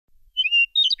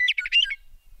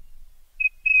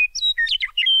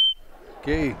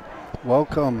Okay,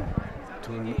 welcome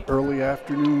to an early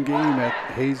afternoon game at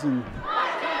Hazen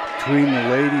between the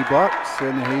Lady Bucks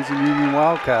and the Hazen Union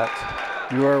Wildcats.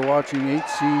 You are watching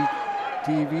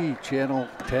HCTV channel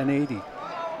 1080,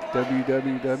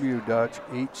 www.hctv.us.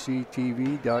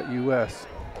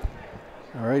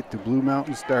 All right, the Blue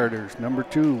Mountain starters. Number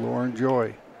 2, Lauren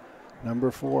Joy. Number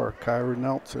 4, Kyra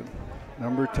Nelson.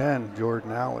 Number 10,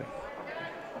 Jordan Alley.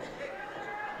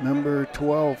 Number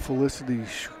 12, Felicity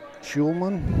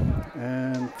Schulman,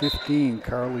 and 15,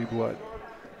 Carly Blood.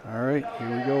 All right, here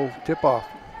we go, tip-off.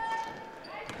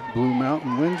 Blue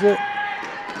Mountain wins it.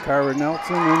 Kyra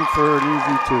Nelson in for an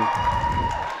easy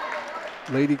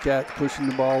 2. Lady Cats pushing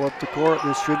the ball up the court.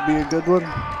 This should be a good one.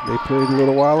 They played a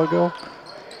little while ago.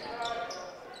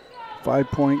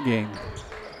 5-point game.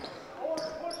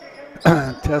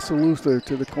 Tessa Luther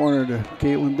to the corner to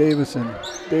Caitlin Davison.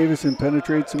 Davison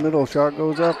penetrates the middle. Shot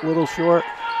goes up, little short.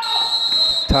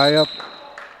 Tie up.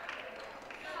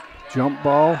 Jump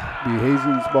ball. Be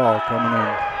Hazen's ball coming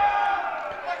in.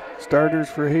 Starters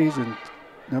for Hazen.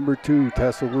 Number 2,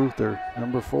 Tessa Luther.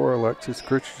 Number 4, Alexis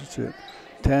Christensen.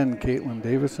 10, Caitlin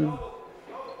Davison.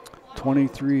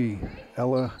 23,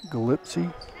 Ella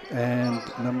Galipsy. And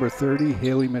number 30,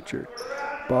 Haley Mitchell.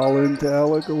 Ball into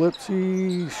Ella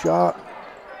Galipsy. Shot.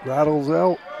 Rattles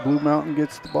out. Blue Mountain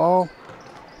gets the ball.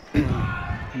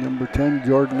 Number 10,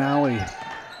 Jordan Alley.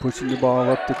 Pushing the ball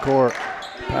up the court.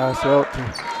 Pass out to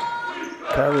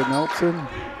Kyra Nelson.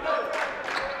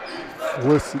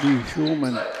 Felicity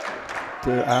Schulman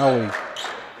to Alley.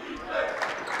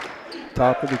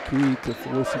 Top of the key to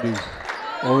Felicity.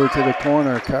 Over to the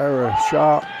corner. Kyra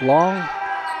shot long.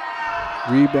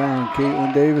 Rebound.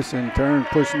 Caitlin Davison. Turn.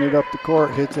 Pushing it up the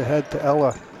court. Hits ahead to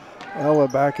Ella. Ella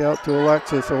back out to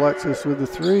Alexis. Alexis with the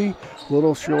 3.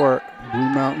 Little short. Blue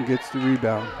Mountain gets the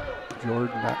rebound.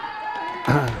 Jordan.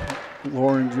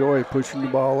 Lauren Joy pushing the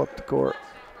ball up the court.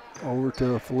 Over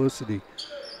to Felicity.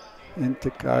 Into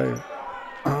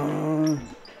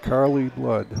Carly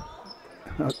Blood.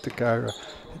 Not to Kyra.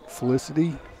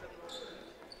 Felicity.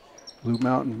 Blue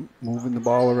Mountain moving the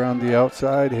ball around the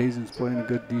outside. Hazen's playing a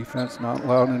good defense, not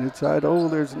allowing it inside. Oh,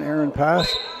 there's an errant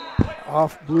pass.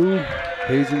 Off Blue.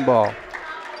 Hazen ball.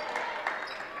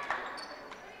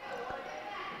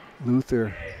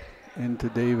 Luther into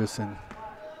Davison.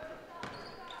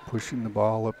 Pushing the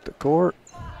ball up the court.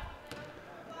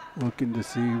 Looking to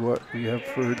see what we have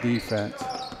for defense.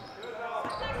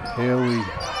 Haley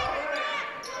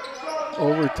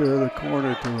over to the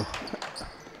corner to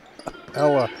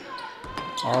Ella.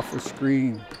 Off a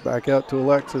screen. Back out to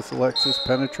Alexis. Alexis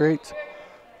penetrates.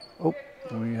 Oh,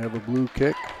 we have a blue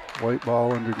kick. White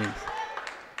ball underneath.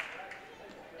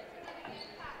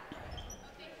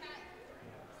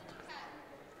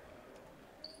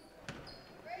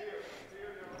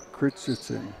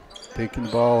 Christensen taking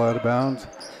the ball out of bounds.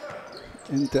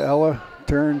 Into Ella.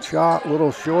 Turn shot.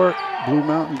 Little short. Blue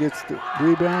Mountain gets the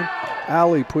rebound.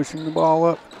 Alley pushing the ball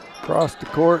up across the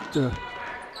court to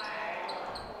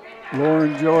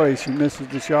Lauren Joy. She misses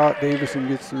the shot. Davison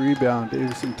gets the rebound.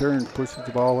 Davison turns, pushes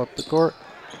the ball up the court.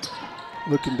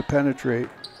 Looking to penetrate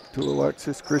to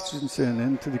Alexis Christensen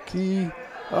into the key.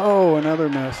 Oh, another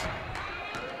miss.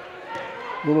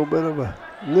 A little bit of a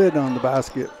lid on the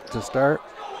basket to start.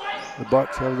 The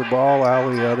Bucks have the ball.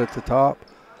 Alley out at the top.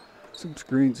 Some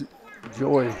screens.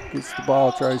 Joy gets the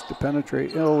ball, tries to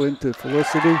penetrate. Oh, into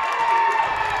Felicity.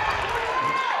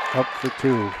 Up for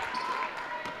 2.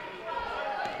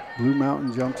 Blue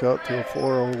Mountain jumps out to a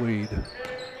 4-0 lead.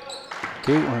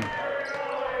 Caitlin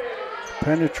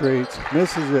penetrates,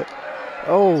 misses it.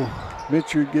 Oh,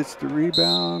 Mitchell gets the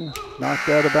rebound, knocked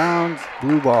out of bounds.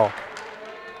 Blue ball.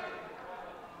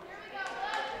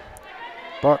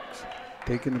 Bucks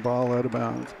taking the ball out of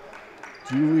bounds.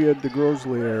 Julia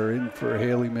DeGroslier in for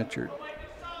Haley Mitchell.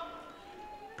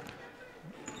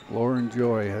 Lauren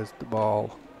Joy has the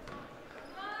ball.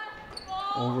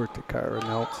 Over to Kyra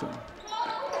Nelson.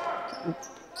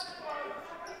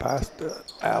 Past to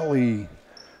Alley.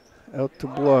 Out to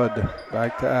Blood.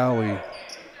 Back to Alley.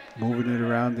 Moving it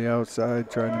around the outside,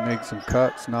 trying to make some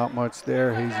cuts. Not much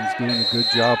there. Hazen's doing a good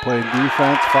job playing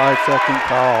defense. 5-second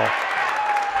call.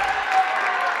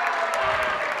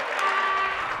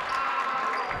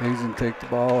 Hazen take the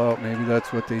ball out. Maybe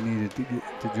that's what they needed to get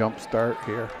to jump start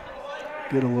here.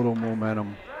 Get a little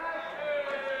momentum.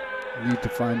 Need to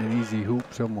find an easy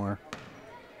hoop somewhere.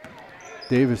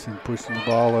 Davison pushing the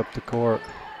ball up the court.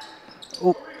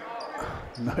 Oh,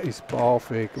 nice ball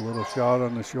fake. A little shot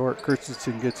on the short.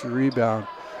 Christensen gets a rebound.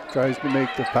 Tries to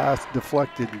make the pass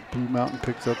deflected. Blue Mountain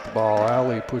picks up the ball.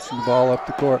 Alley pushing the ball up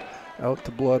the court. Out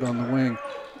to Blood on the wing.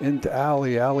 Into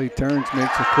Alley. Alley turns,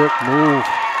 makes a quick move.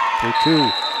 for 2.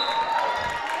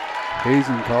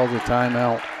 Hazen calls a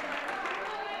timeout.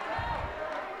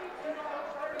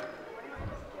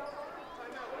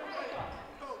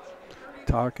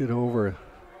 Talk it over.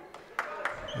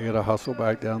 They got to hustle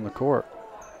back down the court.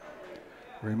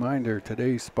 Reminder,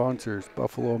 today's sponsors,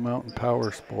 Buffalo Mountain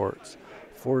Power Sports,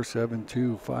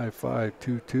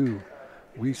 472-5522.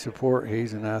 We support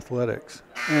Hazen Athletics.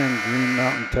 And Green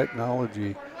Mountain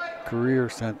Technology Career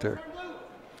Center,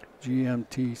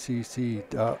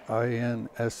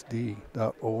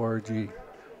 gmtcc.insd.org.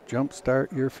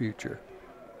 Jumpstart your future.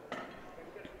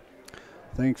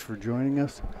 Thanks for joining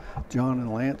us. John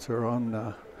and Lance are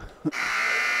on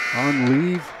on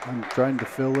leave. I'm trying to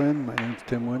fill in. My name's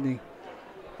Tim Whitney.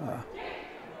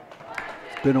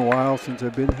 It's been a while since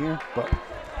I've been here, but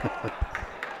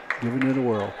giving it a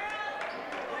whirl.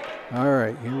 All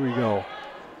right, here we go.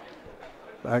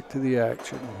 Back to the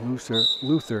action.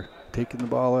 Luther taking the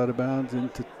ball out of bounds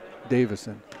into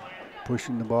Davison.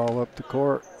 Pushing the ball up the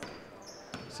court.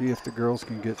 See if the girls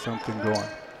can get something going.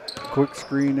 Quick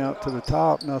screen out to the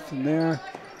top, nothing there.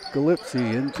 Gillespie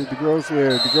into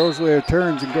DeGroslier. DeGroslier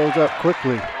turns and goes up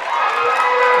quickly.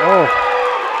 Oh,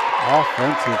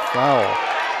 offensive foul.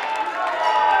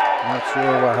 Not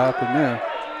sure what happened there.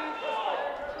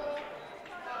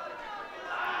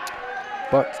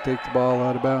 Bucks take the ball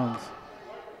out of bounds.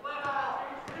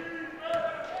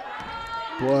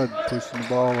 Blood pushing the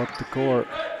ball up the court.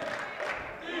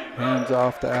 Hands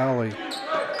off to Alley.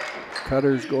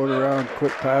 Cutters going around,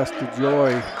 quick pass to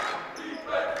Joy.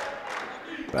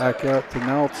 Back out to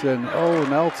Nelson. Oh,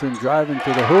 Nelson driving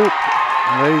to the hoop.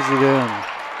 Lays it in.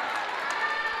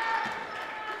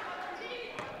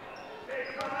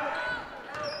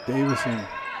 Davison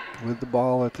with the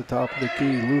ball at the top of the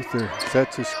key. Luther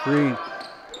sets a screen.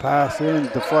 Pass in,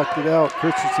 deflected out.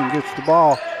 Christensen gets the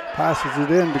ball. Passes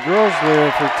it in. The girls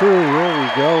there for 2. There we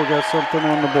go. Got something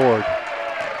on the board.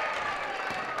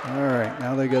 All right,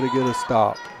 now they got to get a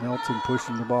stop. Nelson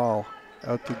pushing the ball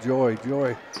out to Joy.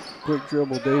 Joy, quick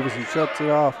dribble. Davison shuts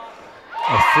it off.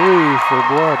 A 3 for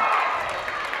Blood.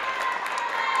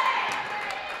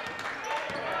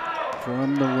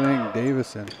 From the wing,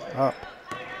 Davison up.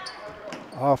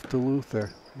 Off to Luther.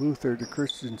 Luther to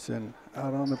Christensen.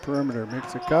 Out on the perimeter.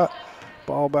 Makes a cut.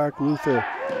 Ball back, Luther.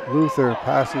 Luther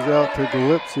passes out to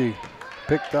Gillespie.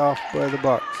 Picked off by the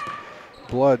Bucks.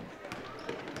 Blood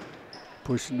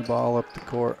pushing the ball up the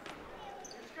court.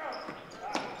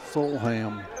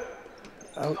 Solheim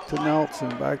out to Nelson.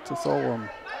 Back to Solheim.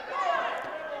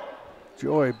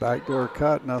 Joy, backdoor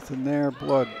cut. Nothing there.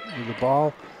 Blood with the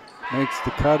ball. Makes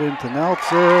the cut into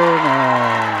Nelson.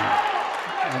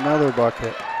 And another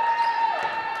bucket.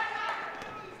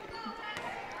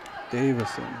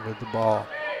 Davison with the ball.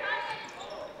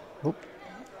 Oop.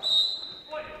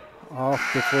 Off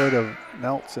the foot of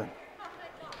Nelson.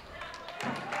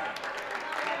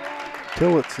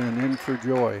 Tillotson in for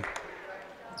Joy.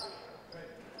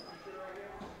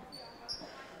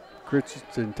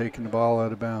 Christensen taking the ball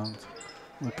out of bounds.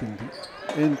 Looking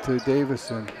into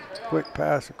Davison. Quick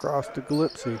pass across to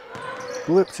Gillespie.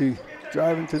 Gillespie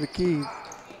driving to the key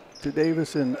to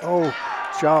Davison. Oh,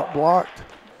 shot blocked.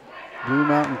 Blue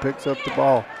Mountain picks up the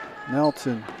ball.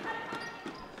 Nelson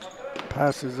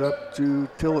passes up to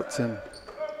Tillotson.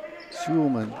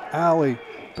 Schulman, Alley,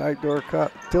 backdoor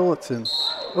cut. Tillotson.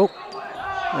 Oh,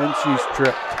 and she's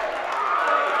tripped.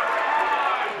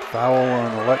 Foul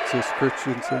on Alexis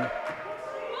Christensen.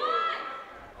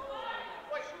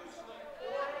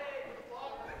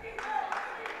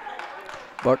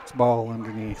 Bucks ball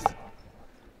underneath.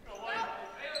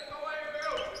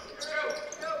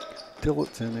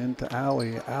 Tillotson into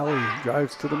Alley. Alley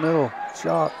drives to the middle.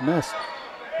 Shot missed.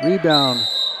 Rebound.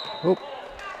 Oh,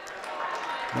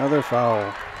 another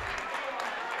foul.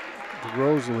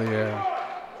 Rosalier.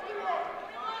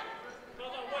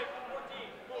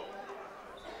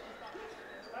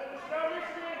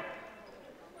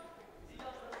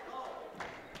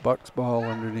 Bucks ball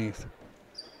underneath.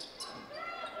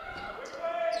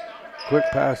 Quick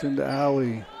pass into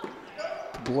Alley.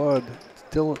 To Blood.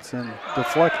 Tillotson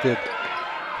deflected.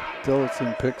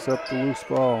 Tillotson picks up the loose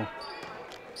ball.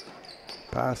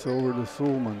 Pass over to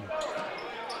Sulman.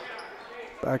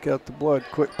 Back out to Blood.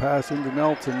 Quick pass into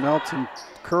Nelson. Nelson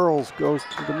curls, goes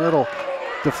to the middle.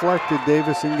 Deflected.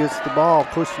 Davison gets the ball,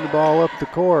 pushing the ball up the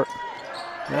court.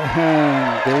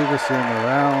 And Davison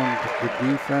around the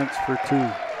defense for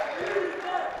 2.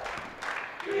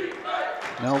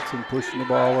 Nelson pushing the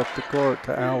ball up the court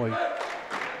to Alley.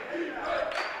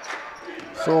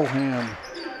 Solheim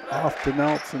off to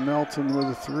Nelson. Nelson with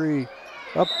a 3.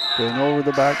 Up and over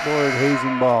the backboard.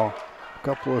 Hazen ball. A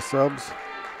couple of subs.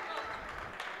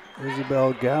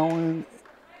 Isabel Gowan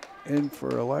in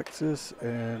for Alexis,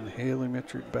 and Haley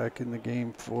Mitchell back in the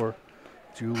game for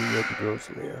Julia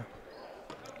DeGroslier.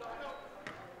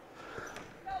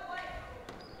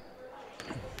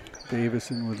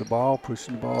 Davison with the ball,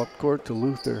 pushing the ball up court to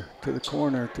Luther, to the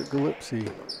corner to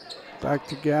Gillespie, back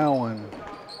to Gowan.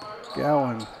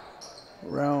 Gowan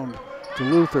around to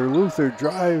Luther. Luther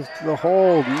drives to the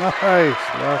hole. Nice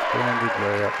left-handed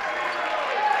layup.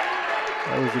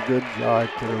 That was a good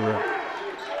drive to the rim.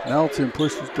 Nelson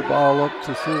pushes the ball up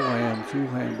to Sulan.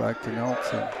 Sulan back to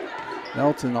Nelson.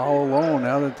 Nelson all alone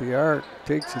out at the arc.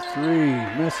 Takes a three.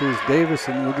 Misses.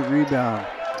 Davison with the rebound.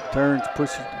 Turns,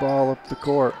 pushes the ball up the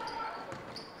court.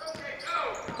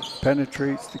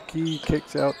 Penetrates the key.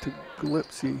 Kicks out to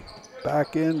Gillespie.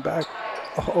 Back in, back.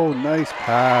 Oh, nice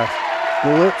pass.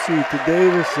 Gillespie to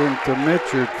Davison to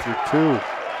Mitchard for two.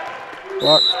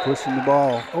 Bucks pushing the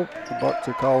ball. Oh, the Bucks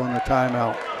are calling a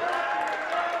timeout.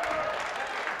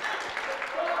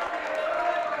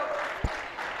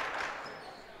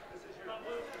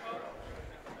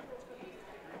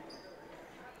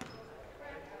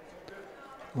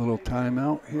 Little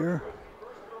timeout here.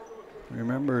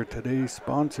 Remember today's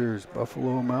sponsors,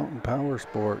 Buffalo Mountain Power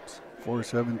Sports,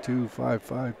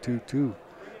 472-5522.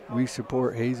 We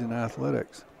support Hazen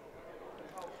Athletics.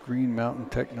 Green Mountain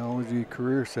Technology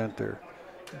Career Center,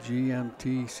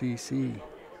 gmtcc.insd.org.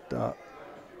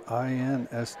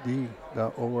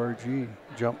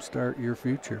 Jumpstart your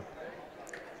future.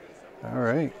 All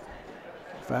right,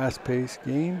 fast-paced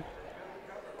game.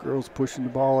 Girls pushing the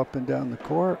ball up and down the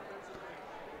court.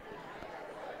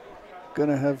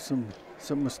 Gonna have some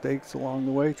mistakes along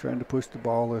the way, trying to push the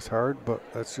ball this hard, but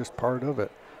that's just part of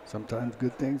it. Sometimes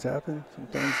good things happen,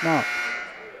 sometimes not.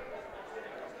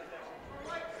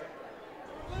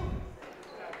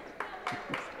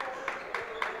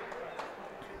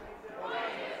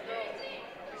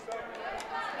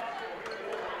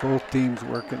 Both teams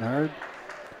working hard.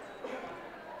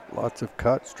 Lots of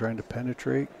cuts, trying to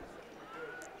penetrate,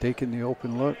 taking the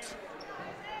open looks.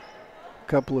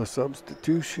 Couple of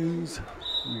substitutions.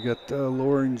 We got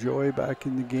Lauren Joy back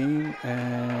in the game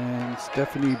and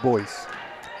Stephanie Boyce.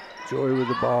 Joy with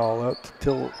the ball out to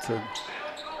Tillotson.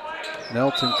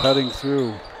 Nelson cutting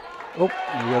through. Oh, we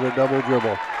got a double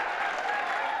dribble.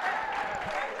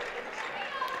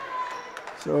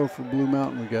 So for Blue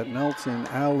Mountain, we got Nelson,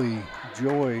 Alley,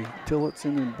 Joy,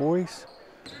 Tillotson, and Boyce.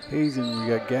 Hazen, we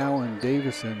got Gowan,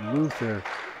 Davison, Luther,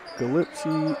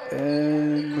 Gillespie,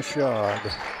 and Mashad.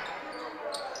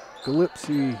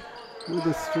 Gillespie with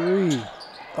a three.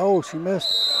 Oh, she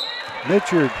missed.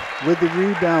 Mitchard with the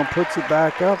rebound, puts it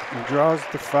back up and draws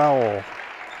the foul.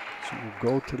 She will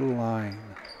go to the line.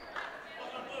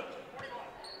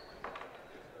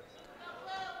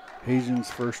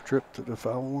 Hazen's first trip to the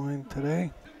foul line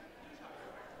today.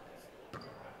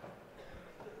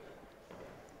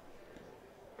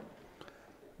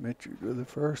 Mitchard with the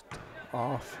first,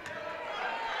 off.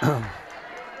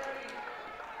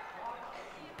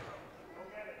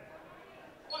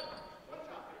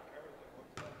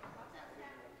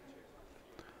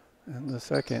 And the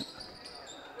second.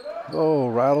 Oh,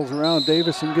 rattles around.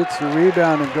 Davison gets the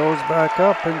rebound and goes back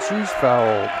up, and she's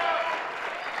fouled.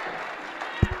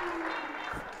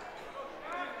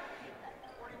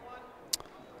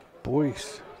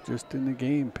 Boyce, just in the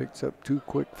game, picks up two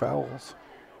quick fouls.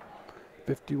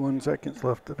 51 seconds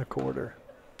left in the quarter.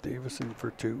 Davison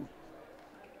for two.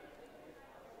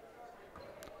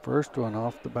 First one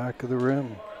off the back of the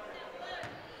rim.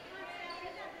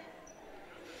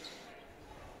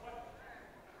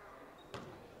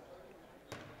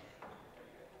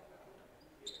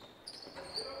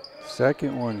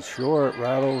 Second one short,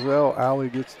 rattles out. Alley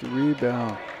gets the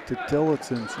rebound to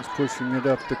Tillotson. She's pushing it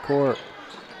up the court.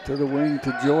 To the wing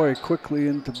to Joy, quickly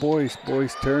into Boyce.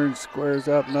 Boyce turns, squares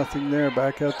up, nothing there.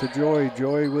 Back out to Joy.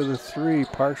 Joy with a three,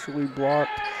 partially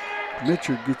blocked.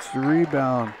 Mitchard gets the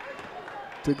rebound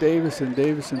to Davison.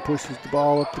 Davison pushes the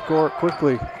ball up the court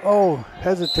quickly. Oh,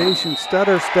 hesitation,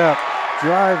 stutter step,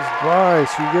 drives by.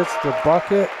 She gets the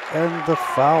bucket and the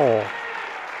foul.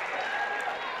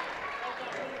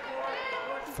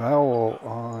 Foul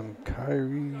on Kyrie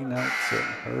Nelson,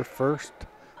 her first,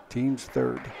 team's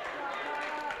third.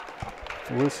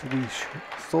 Felicity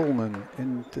Stolman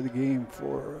into the game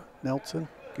for Nelson.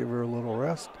 Give her a little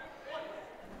rest.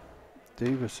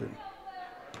 Davison,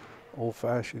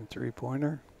 old-fashioned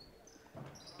three-pointer.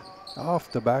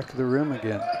 Off the back of the rim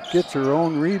again. Gets her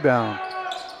own rebound.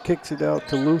 Kicks it out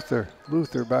to Luther.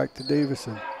 Luther back to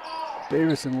Davison.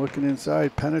 Davison looking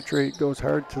inside. Penetrate, goes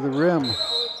hard to the rim.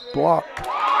 Blocked.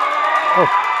 Oh.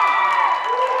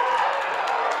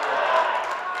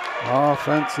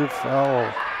 Offensive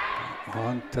foul.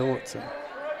 on Tillotson.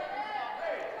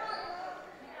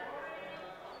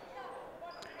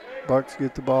 Bucks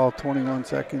get the ball, 21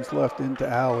 seconds left into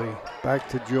Alley. Back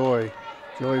to Joy.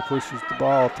 Joy pushes the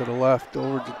ball to the left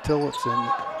over to Tillotson,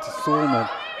 to Sulman.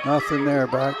 Nothing there,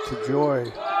 back to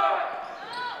Joy.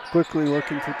 Quickly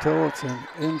looking for Tillotson.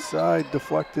 Inside,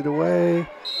 deflected away.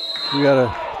 We got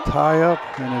a tie up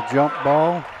and a jump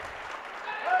ball.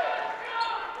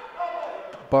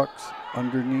 Bucks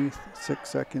underneath, 6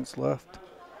 seconds left.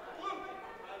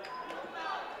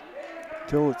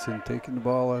 Tillotson taking the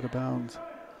ball out of bounds.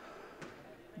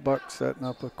 Bucks setting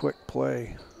up a quick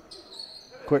play.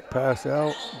 Quick pass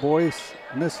out. Boyce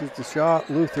misses the shot.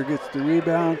 Luther gets the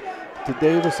rebound to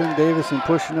Davison. Davison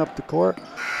pushing up the court.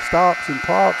 Stops and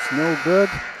pops. No good.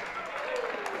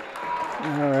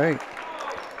 All right.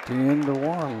 The end of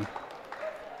one.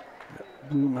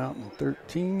 Blue Mountain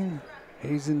 13.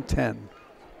 Hazen 10.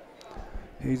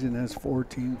 Hazen has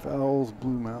 14 fouls.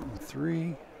 Blue Mountain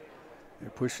 3. They're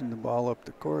pushing the ball up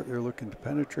the court. They're looking to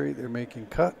penetrate. They're making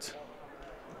cuts.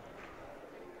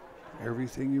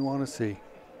 Everything you want to see.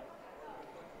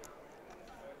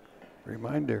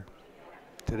 Reminder,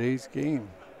 today's game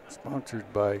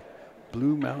sponsored by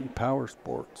Blue Mountain Power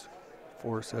Sports,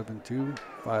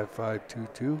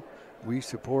 472-5522. We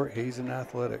support Hazen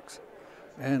Athletics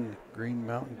and Green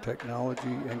Mountain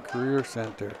Technology and Career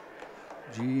Center,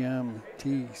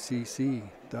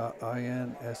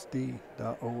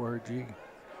 gmtcc.insd.org.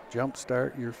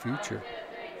 Jumpstart your future.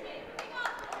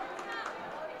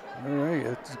 All right,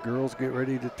 as girls get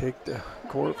ready to take the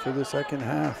court for the second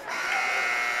half.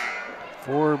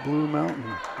 For Blue Mountain,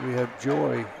 we have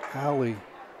Joy, Alley,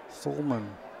 Sulman,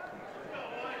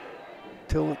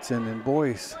 Tillotson, and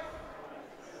Boyce.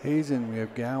 Hazen, we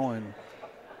have Gowan,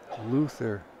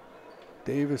 Luther,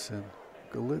 Davison,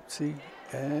 Galipsy,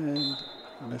 and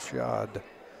Mishad.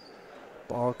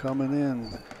 Ball coming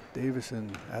in.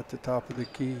 Davison at the top of the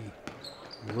key.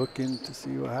 Looking to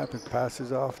see what happens.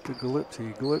 Passes off to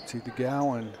Galipsy. Galipsy to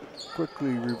Gowan.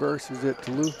 Quickly reverses it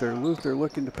to Luther. Luther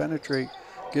looking to penetrate.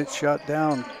 Gets shot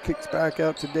down. Kicks back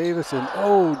out to Davison.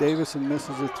 Oh, Davison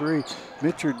misses a three.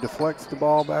 Mitchard deflects the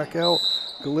ball back out.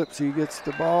 Galipsy gets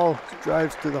the ball,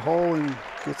 drives to the hole, and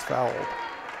gets fouled.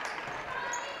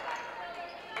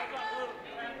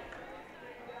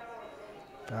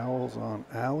 Fouls on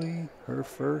Alley, her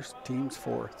first, team's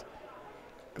fourth.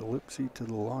 Galipsy to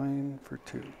the line for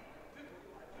 2.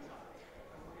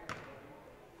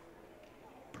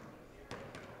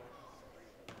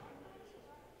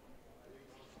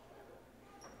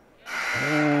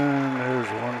 And there's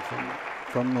one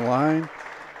from the line,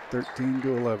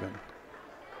 13-11.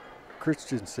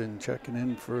 Christensen checking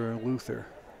in for Luther.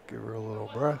 Give her a little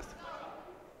breath.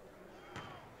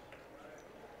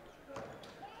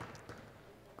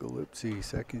 Galipsy,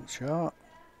 second shot.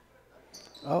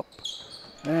 Up.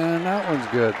 And that one's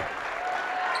good.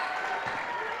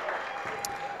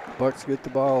 Bucks get the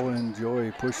ball in.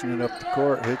 Joy pushing it up the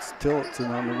court. Hits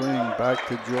Tillotson on the wing. Back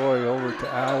to Joy. Over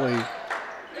to Alley.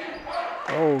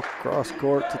 Oh, cross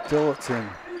court to Tillotson.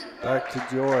 Back to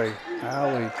Joy.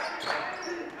 Alley.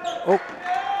 Oh,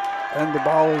 and the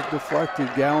ball is deflected.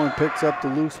 Gowan picks up the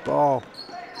loose ball.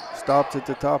 Stops at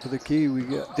the top of the key. We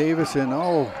get Davison.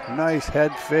 Oh, nice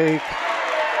head fake.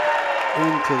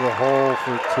 Into the hole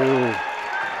for 2.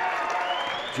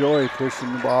 Joy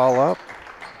pushing the ball up.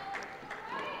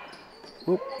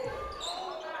 Whoop.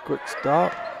 Quick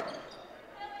stop.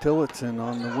 Tillotson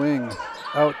on the wing.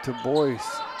 Out to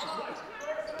Boyce.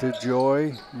 To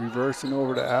Joy. Reversing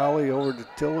over to Alley. Over to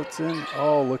Tillotson.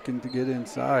 Oh, looking to get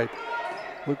inside.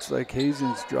 Looks like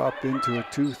Hazen's dropped into a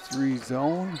 2-3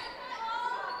 zone.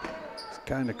 It's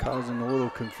kind of causing a little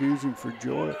confusion for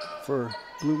Joy. For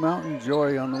Blue Mountain.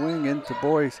 Joy on the wing into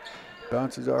Boyce.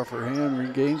 Bounces off her hand,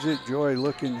 regains it. Joy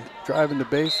looking, driving the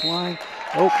baseline.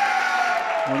 Oh,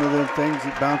 one of them things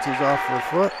that bounces off her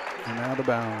foot and out of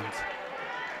bounds.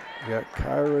 We got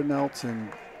Kyra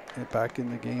Nelson back in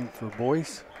the game for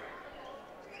Boyce.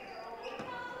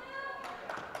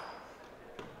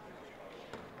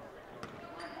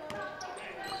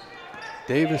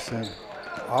 Davison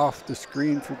off the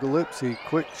screen for Galipsy.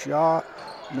 Quick shot,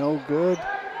 no good.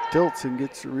 Tillotson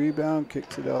gets the rebound,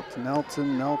 kicks it out to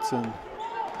Nelson. Nelson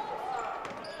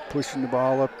pushing the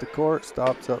ball up the court,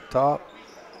 stops up top.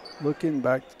 Looking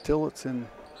back to Tillotson,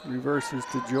 reverses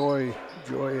to Joy.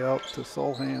 Joy out to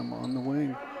Solham on the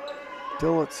wing.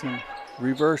 Tillotson,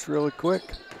 reverse really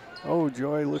quick. Oh,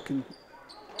 Joy looking,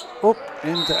 oh,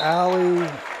 into Alley.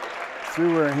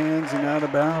 Through her hands and out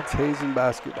of bounds. Hazen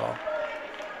basketball.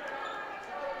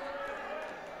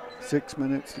 6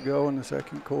 minutes to go in the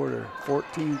second quarter.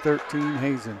 14-13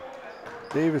 Hazen.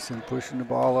 Davison pushing the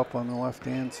ball up on the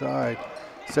left-hand side.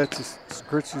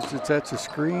 Christensen sets a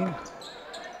screen.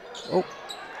 Oh,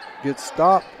 gets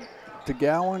stopped to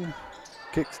Gowan.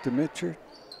 Kicks to Mitchell.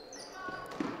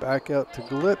 Back out to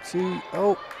Gillespie.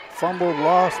 Oh, fumbled,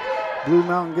 lost. Blue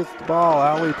Mountain gets the ball.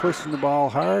 Alley pushing the ball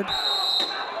hard.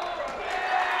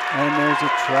 And there's a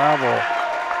travel.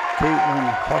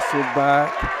 Caitlin hustled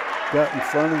back, got in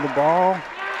front of the ball.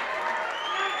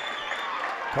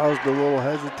 Caused a little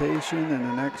hesitation and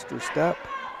an extra step.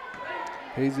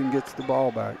 Hazen gets the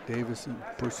ball back. Davison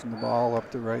pushing the ball up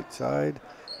the right side.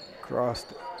 Across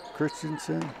to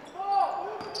Christensen.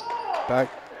 Back.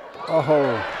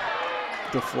 Oh,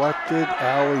 deflected.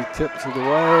 Alley tips it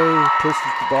away. Pushes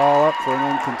the ball up for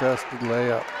an uncontested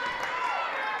layup.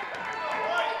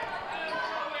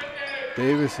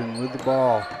 Davison with the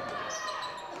ball.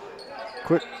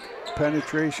 Quick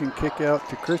penetration kick out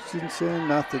to Christensen.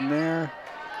 Nothing there.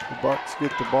 The Bucks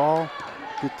get the ball,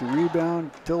 get the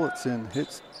rebound. Tillotson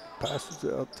hits, passes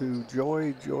it out to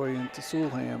Joy. Joy into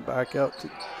Sulham. Back out to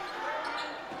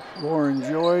Lauren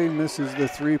Joy. Misses the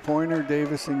three-pointer.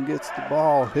 Davison gets the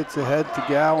ball, hits ahead to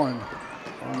Gowan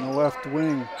on the left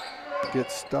wing.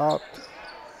 Gets stopped.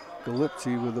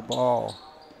 Gillespie with the ball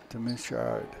to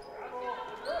Michard.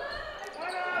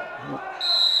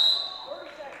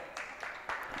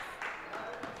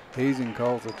 Hazen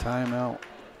calls a timeout,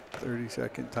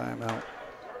 30-second timeout.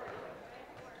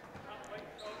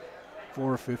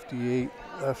 4:58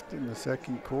 left in the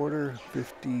second quarter,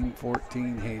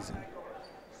 15-14 Hazen.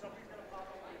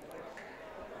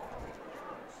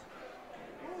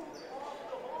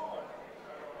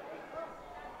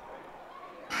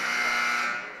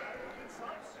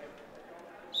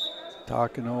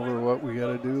 Talking over what we got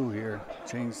to do here,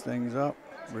 change things up,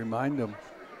 remind them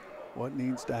what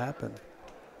needs to happen.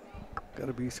 Got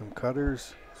to be some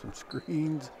cutters, some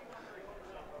screens.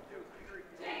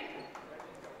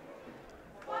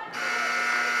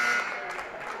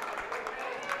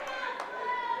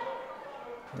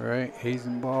 All right,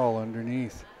 Hazen ball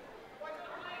underneath.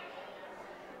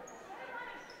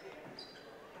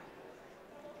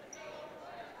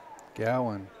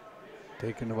 Gowan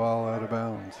taking the ball out of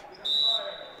bounds.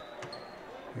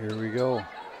 Here we go.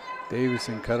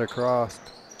 Davison cut across.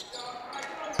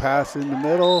 Pass in the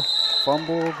middle.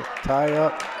 Fumbled, tie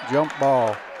up, jump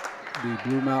ball. The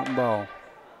Blue Mountain ball.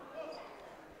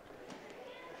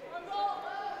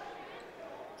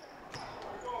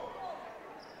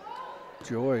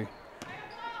 Joy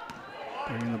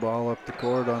bringing the ball up the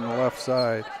court on the left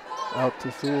side. Out to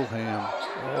Sulham.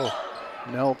 Oh,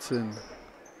 Nelson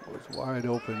was wide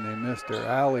open. They missed her.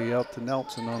 Alley out to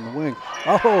Nelson on the wing.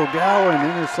 Oh, Gowan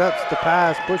intercepts the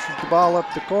pass, pushes the ball up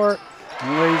the court,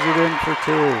 and lays it in for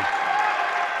two.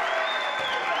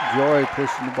 Joy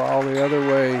pushing the ball the other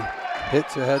way,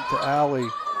 hits ahead to Alley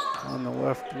on the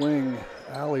left wing.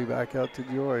 Alley back out to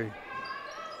Joy.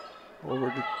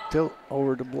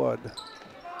 Over to Blood.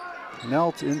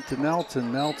 Into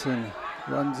Nelson. Nelson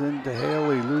runs into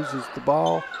Haley, loses the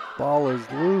ball. Ball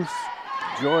is loose.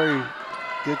 Joy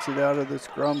gets it out of the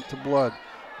scrum to Blood.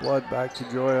 Blood back to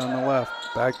Joy on the left.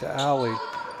 Back to Alley.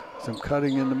 Some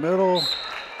cutting in the middle.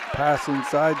 Pass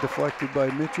inside, deflected by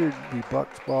Mitchard. The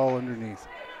Bucks ball underneath.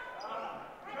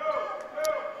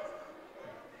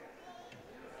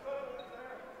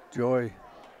 Joy.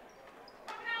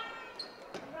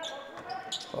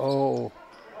 Oh,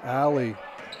 Alley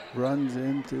runs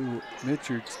into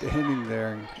Mitchard standing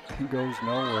there and goes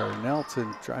nowhere.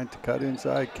 Nelson trying to cut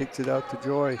inside, kicks it out to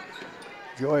Joy.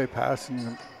 Joy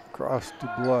passing across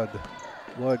to Blood.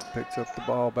 Blood picks up the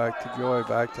ball back to Joy,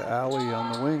 back to Alley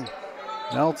on the wing.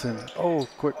 Nelson, oh,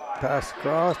 quick pass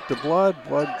across to Blood.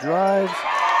 Blood drives,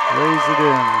 lays it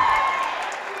in.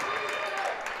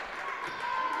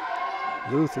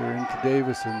 Luther into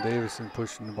Davison. Davison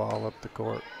pushing the ball up the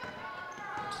court.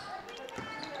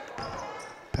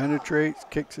 Penetrates,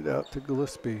 kicks it out to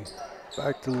Gillespie.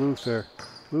 Back to Luther.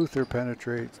 Luther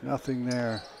penetrates, nothing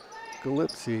there.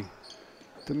 Gillespie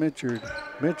to Mitchard.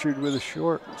 Mitchard with a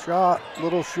short shot,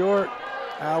 little short.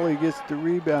 Alley gets the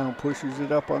rebound, pushes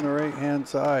it up on the right-hand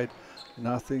side.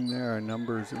 Nothing there,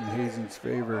 numbers in Hazen's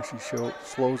favor. She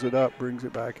slows it up, brings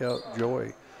it back out,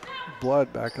 Joy.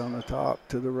 Blood back on the top,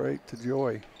 to the right to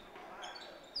Joy.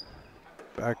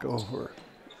 Back over.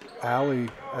 Alley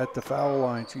at the foul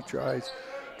line, she tries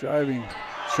driving.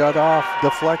 Shut off,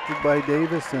 deflected by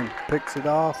Davison, picks it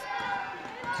off.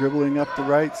 Dribbling up the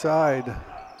right side.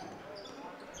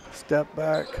 Step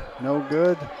back, no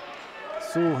good.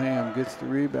 Sulham gets the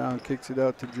rebound, kicks it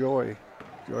out to Joy.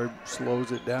 Joy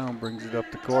slows it down, brings it up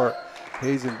the court.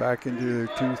 Hazen back into their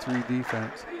 2-3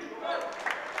 defense.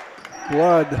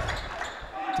 Blood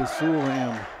to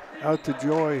Sulham. Out to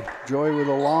Joy. Joy with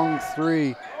a long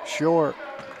three. Short.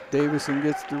 Davison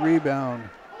gets the rebound.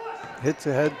 Hits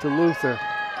ahead to Luther.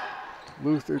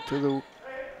 Luther to the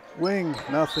wing.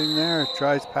 Nothing there.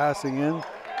 Tries passing in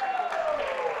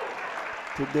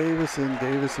to Davison.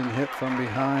 Davison hit from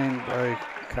behind by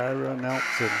Kyra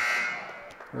Nelson.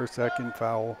 Her second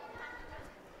foul.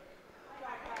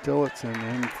 Tillotson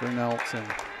in for Nelson.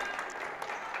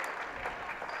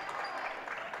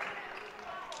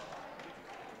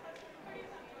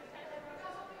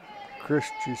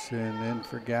 Christensen in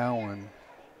for Gowan.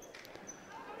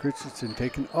 Christensen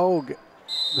taking,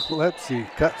 Gillespie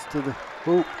cuts to the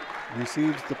hoop,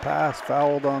 receives the pass,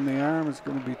 fouled on the arm. It's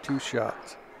going to be 2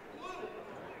 shots.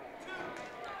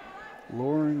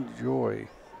 Lauren Joy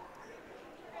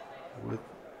with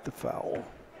the foul.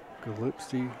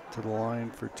 Gillespie to the line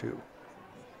for 2.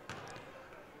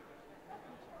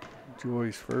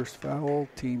 Joy's first foul,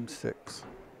 team 6.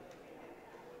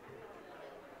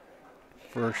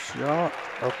 First shot,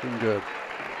 up and good.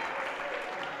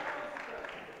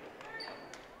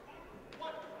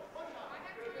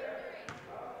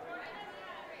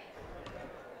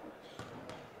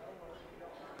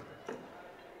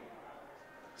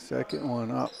 Second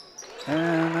one up,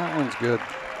 and that one's good.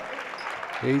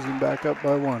 Hazen back up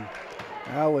by 1.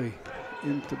 Alley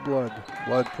into Blood.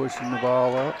 Blood pushing the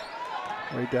ball up,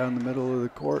 right down the middle of the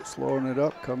court, slowing it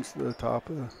up, comes to the top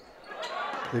of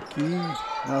the key.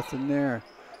 Nothing there.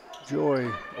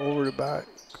 Joy over to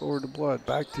Blood.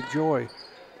 Back to Joy.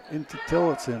 Into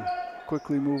Tillotson.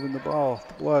 Quickly moving the ball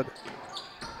to Blood.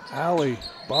 Alley.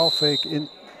 Ball fake in.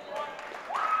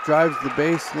 Drives the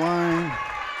baseline.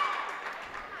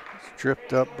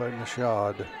 Tripped up by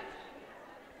Mashad.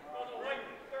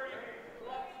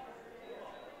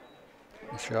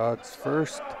 Mashad's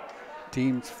first.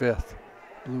 Team's 5th.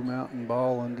 Blue Mountain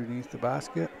ball underneath the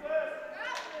basket.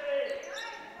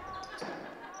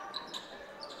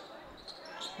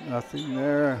 Nothing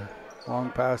there. Long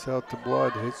pass out to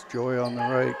Blood. Hits Joy on the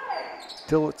right.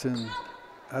 Tillotson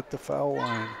at the foul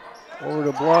line. Over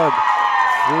to Blood.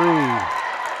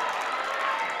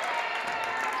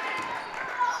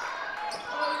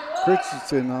 3.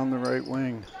 Christensen on the right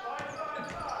wing.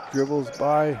 Dribbles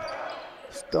by.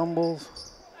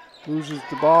 Stumbles. Loses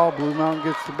the ball. Blue Mountain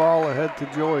gets the ball ahead to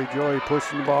Joy. Joy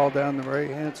pushing the ball down the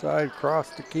right-hand side.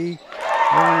 Across the key.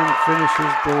 And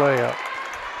finishes the layup.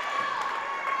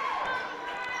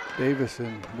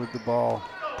 Davison with the ball,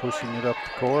 pushing it up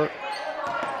the court.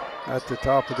 At the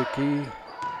top of the key.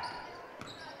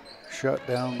 Shut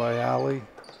down by Alley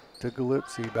to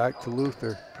Gillespie. Back to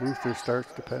Luther. Luther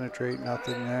starts to penetrate,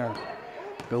 nothing there.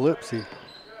 Gillespie.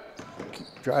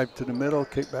 Drive to the middle,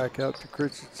 kick back out to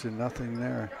Christensen, nothing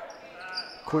there.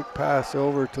 Quick pass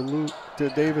over to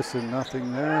Davison,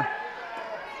 nothing there.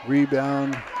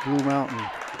 Rebound, Blue Mountain.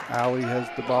 Alley has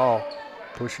the ball,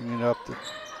 pushing it up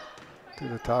to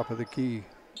the top of the key.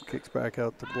 Kicks back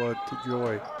out to Blood to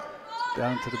Joy.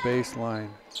 Down to the baseline.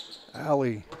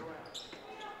 Alley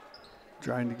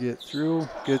trying to get through,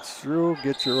 gets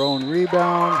her own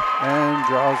rebound, and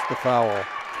draws the foul.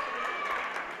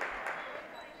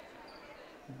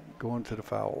 Going to the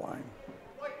foul line.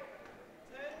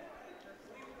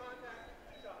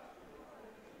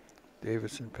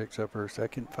 Davison picks up her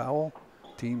second foul,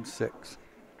 team 6.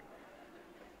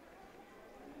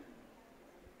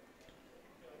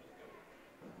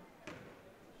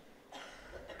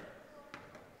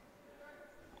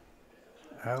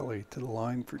 Alley to the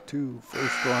line for 2.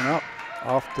 First one up,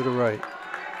 off to the right.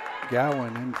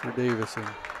 Gowan in for Davison.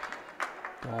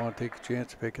 Don't want to take a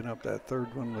chance of picking up that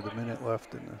third one with a minute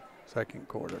left in the second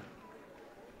quarter.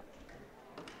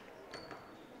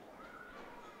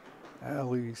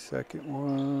 Alley's second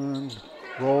one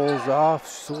rolls off.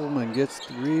 Sulman gets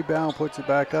the rebound, puts it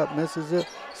back up, misses it.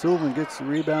 Sulman gets the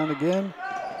rebound again.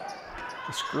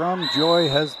 The scrum, Joy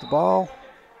has the ball.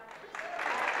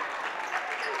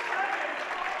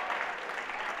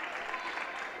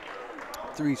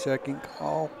 Three-second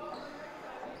call.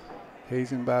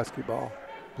 Hazen basketball.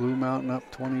 Blue Mountain up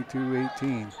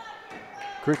 22-18.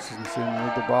 Christensen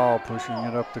with the ball, pushing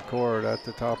it up the court at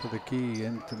the top of the key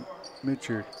into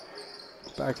Mitchard.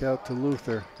 Back out to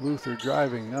Luther. Luther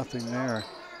driving, nothing there.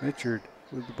 Mitchard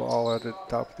with the ball at the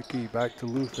top of the key. Back to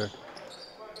Luther.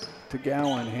 To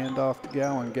Gowan, hand off to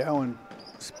Gowan. Gowan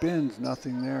spins,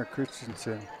 nothing there.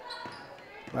 Christensen.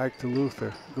 Back to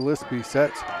Luther. Gillespie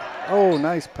sets. Oh,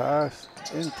 nice pass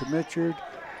into Mitchard.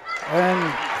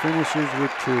 And finishes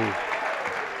with 2.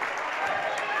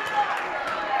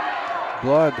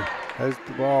 Blood has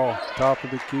the ball, top of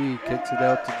the key, kicks it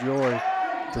out to Joy.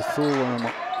 To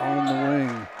Sulham on the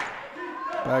wing.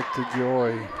 Back to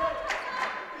Joy.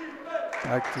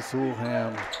 Back to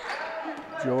Sulham.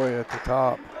 Joy at the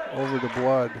top. Over to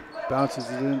Blood. Bounces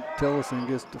it in. Tillison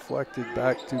gets deflected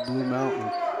back to Blue Mountain.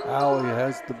 Alley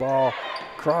has the ball.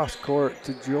 Cross court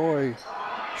to Joy.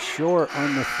 Short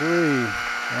on the three.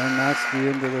 And that's the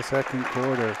end of the second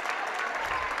quarter.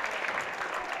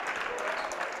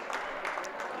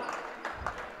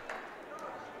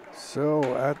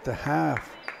 So at the half,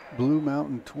 Blue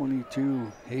Mountain 22,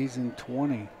 Hazen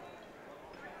 20.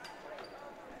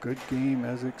 Good game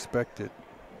as expected.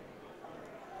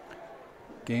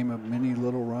 Game of many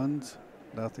little runs,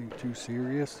 nothing too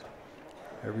serious.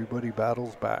 Everybody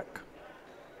battles back.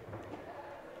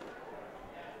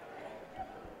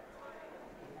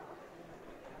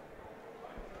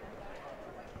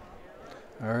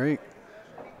 All right,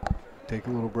 take a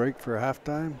little break for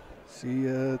halftime. See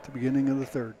you at the beginning of the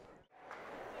third.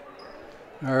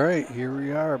 All right, here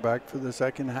we are back for the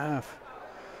second half.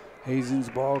 Hazen's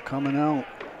ball coming out.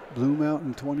 Blue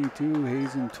Mountain 22,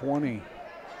 Hazen 20.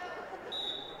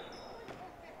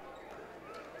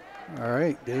 All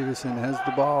right, Davison has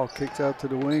the ball, kicks out to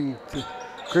the wing to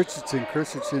Christensen.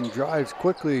 Christensen drives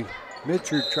quickly.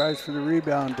 Mitchard tries for the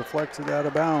rebound, deflects it out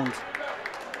of bounds.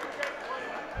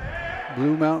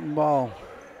 Blue Mountain ball.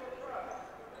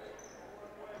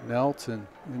 Nelson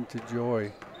into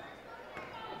Joy.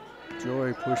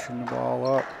 Joy pushing the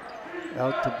ball up.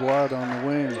 Out to Blood on the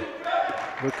wing.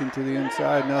 Looking to the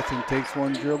inside, nothing. Takes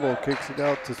one dribble, kicks it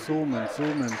out to Sulman.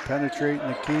 Sulman penetrating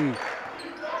the key.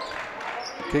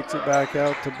 Kicks it back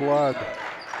out to Blood.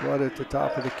 Blood at the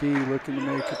top of the key, looking to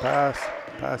make a pass.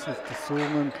 Passes to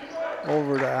Sulman.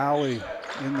 Over to Alley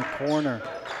in the corner.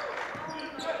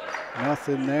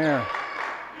 Nothing there.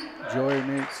 Joy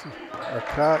makes a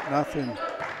cut, nothing.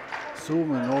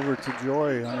 Sulman over to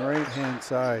Joy on the right-hand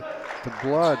side. To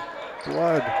Blood.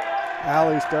 Blood.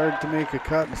 Alley started to make a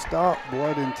cut and stop.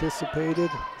 Blood anticipated,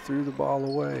 threw the ball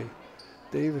away.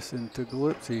 Davison to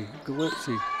Gillespie.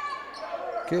 Gillespie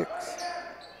kicks.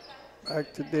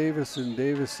 Back to Davison.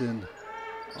 Davison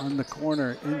on the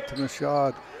corner into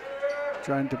Mashad.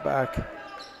 Trying to back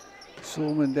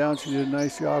Sulman down. She did a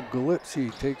nice job. Gillespie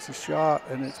takes a shot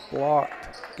and it's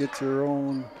blocked. Gets her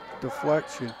own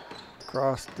deflection.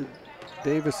 Across to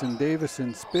Davison.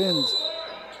 Davison spins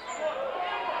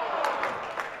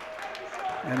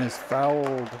and is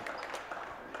fouled.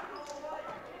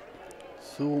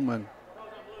 Sulman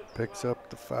picks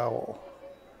up the foul.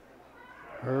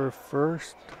 Her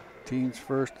first, team's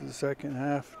first of the second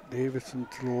half. Davison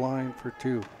to the line for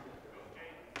two.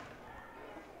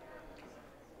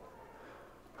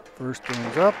 First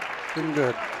one's up and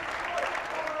good.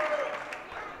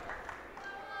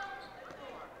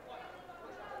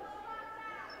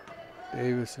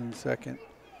 Davison second.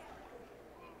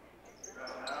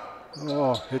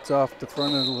 Oh, hits off the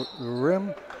front of the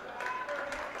rim.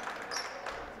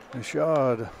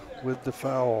 Nishad with the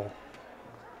foul.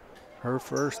 Her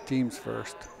first, team's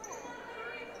first.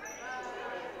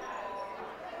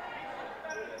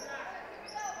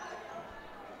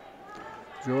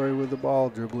 Joy with the ball,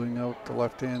 dribbling out the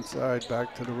left-hand side,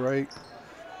 back to the right.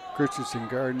 Christensen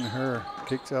guarding her,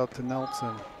 kicks out to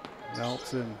Nelson.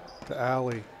 Nelson to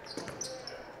Alley.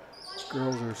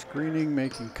 Girls are screening,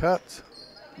 making cuts.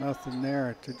 Nothing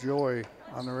there to Joy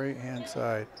on the right-hand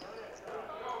side.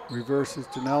 Reverses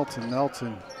to Nelson.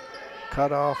 Nelson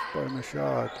cut off by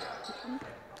Mashad.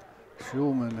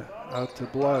 Schulman out to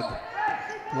Blood.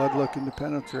 Blood looking to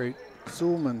penetrate.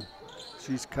 Sulman,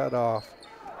 she's cut off.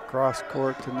 Cross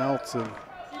court to Nelson.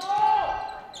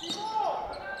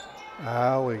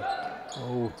 Alley.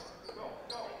 Oh,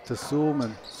 to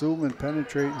Sulman. Sulman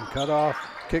penetrating, cut off.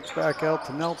 Kicks back out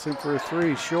to Nelson for a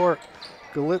three. Short.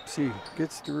 Gillespie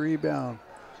gets the rebound.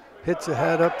 Hits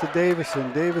ahead up to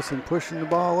Davison. Davison pushing the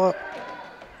ball up.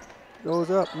 Goes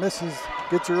up, misses.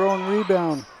 Gets her own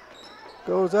rebound.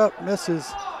 Goes up, misses.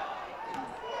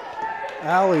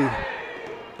 Alley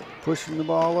pushing the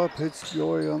ball up. Hits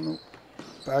Joy on the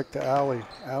back to Alley.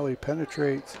 Alley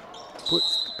penetrates.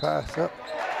 Puts the pass up.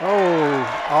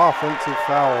 Oh, offensive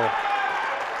foul.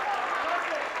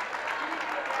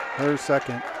 Her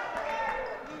second.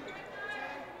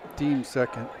 Team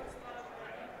second.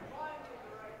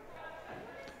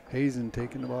 Hazen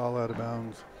taking the ball out of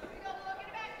bounds.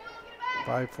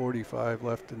 5:45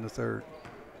 left in the third.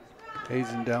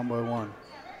 Hazen down by one.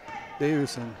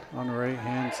 Davison on the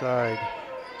right-hand side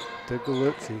to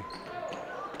Gillespie.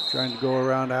 Trying to go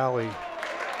around Alley.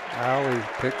 Alley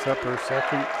picks up her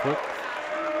second, quick,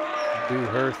 do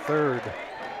her third.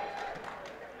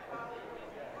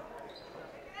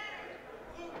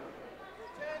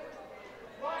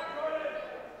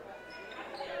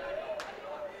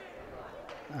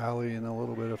 Alley in a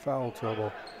little bit of foul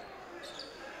trouble.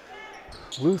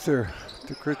 Luther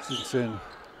to Christensen,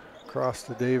 across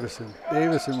to Davison.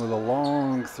 Davison with a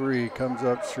long three, comes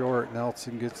up short.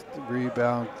 Nelson gets the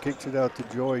rebound, kicks it out to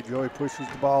Joy. Joy pushes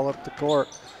the ball up the court.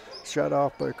 Shut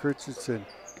off by Christensen.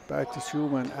 Back to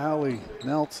Schulman, alley,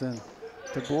 Nelson.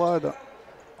 The Blood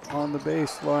on the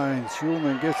baseline.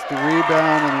 Schulman gets the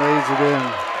rebound and lays it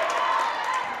in.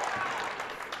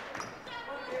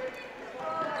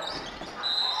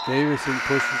 Davison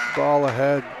pushes the ball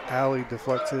ahead. Alley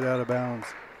deflects it out of bounds.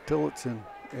 Tillotson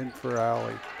in for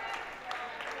Alley.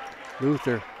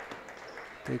 Luther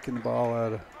taking the ball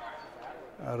out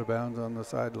of bounds on the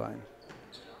sideline.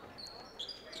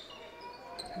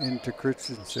 Into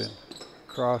Christensen.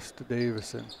 Cross to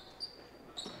Davison.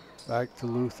 Back to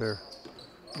Luther.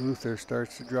 Luther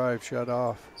starts to drive, shut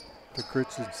off to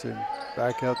Christensen.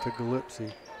 Back out to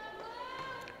Gillespie.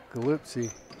 Gillespie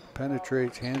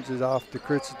penetrates, hands it off to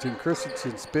Christensen.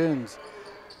 Christensen spins.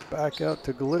 Back out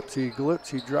to Gillespie.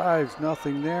 Gillespie drives,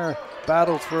 nothing there.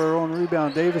 Battles for her own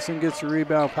rebound. Davison gets the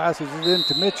rebound, passes it in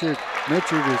to Mitchard.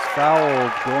 Mitchard is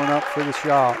fouled, going up for the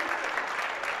shot.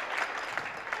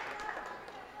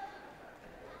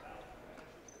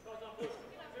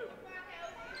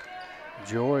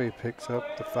 Joy picks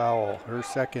up the foul, her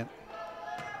second.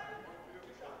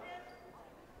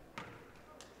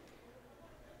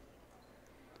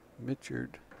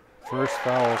 Mitchard, first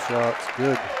foul shot's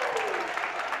good.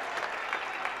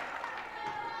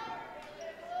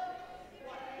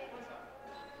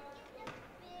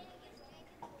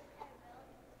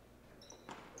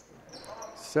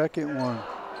 Second one,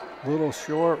 little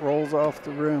short, rolls off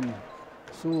the rim.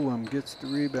 Sulam gets the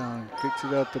rebound, kicks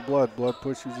it out to Blood. Blood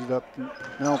pushes it up to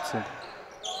Nelson.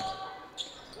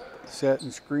 Setting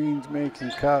screens,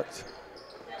 making cuts.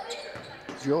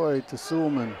 Joy to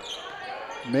Suleman.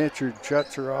 Mitchard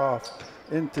shuts her off.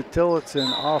 Into Tillotson,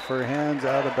 off her hands,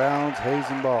 out of bounds.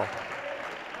 Hazen ball.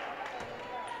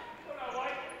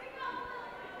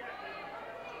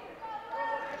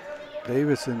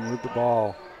 Davison with the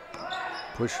ball.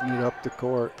 Pushing it up the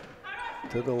court.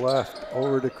 To the left,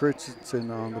 over to Christensen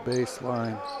on the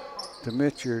baseline. To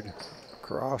Mitchard.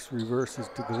 Cross reverses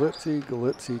to Gillespie.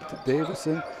 Gillespie to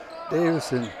Davison.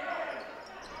 Davison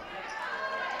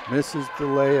misses the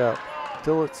layup.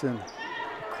 Tillotson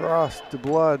across to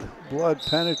Blood. Blood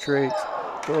penetrates,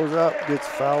 goes up, gets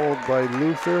fouled by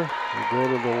Luther. Will go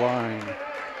to the line.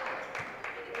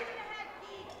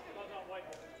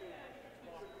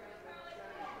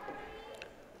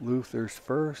 Luther's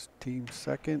first, team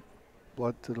second.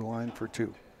 Blood to the line for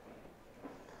two.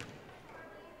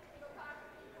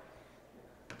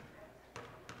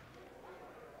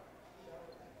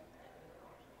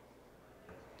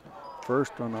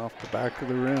 First one off the back of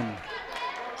the rim.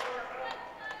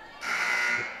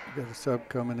 Got a sub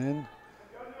coming in.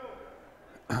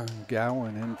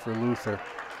 Gowan in for Luther.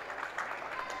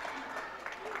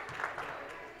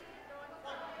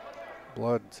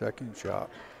 Blood, second shot.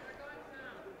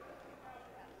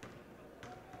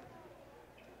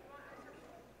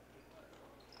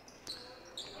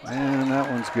 And that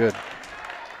one's good.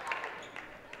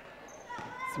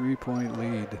 3-point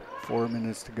lead. 4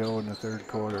 minutes to go in the third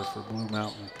quarter for Blue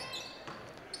Mountain.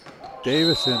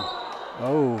 Davison.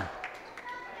 Oh.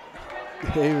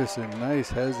 Davison, nice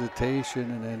hesitation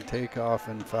and then takeoff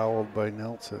and fouled by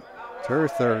Nelson. It's her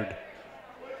third.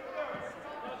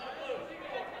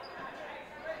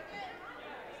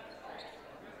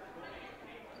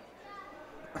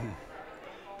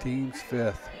 Team's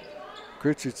fifth.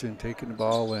 Christensen taking the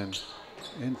ball in.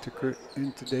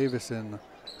 Into Davison.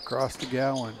 Across to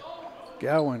Gowan.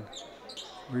 Gowan.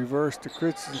 Reverse to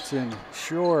Christensen.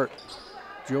 Short.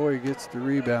 Joy gets the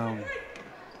rebound.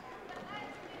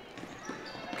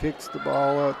 Kicks the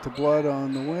ball out to Blood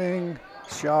on the wing.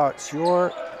 Shot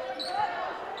short.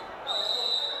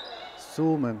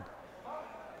 Suleman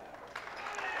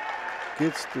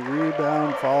gets the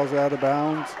rebound, falls out of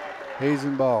bounds.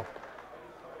 Hazen ball.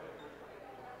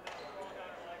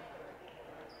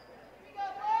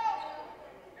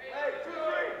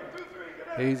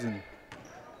 Hazen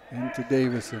into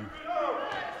Davison.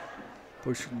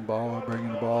 Pushing the ball,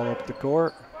 bringing the ball up the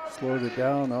court. Slowed it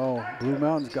down. Oh, Blue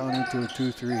Mountain's gone into a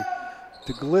 2-3.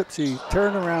 To Gillespie,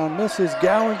 turnaround, misses.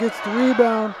 Gowan gets the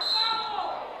rebound.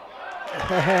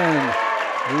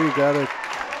 And we got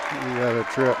a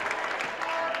trip.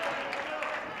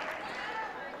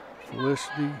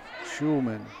 Felicity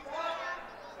Schulman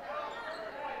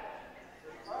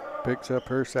picks up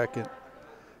her second.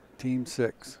 Team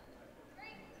 6.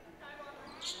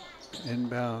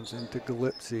 Inbounds into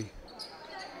Gillespie.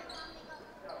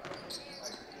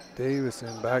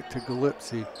 Davison back to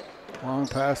Gillespie. Long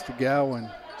pass to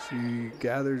Gowan. She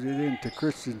gathers it into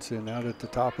Christensen out at the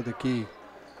top of the key.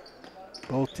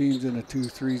 Both teams in a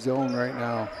 2-3 zone right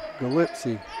now.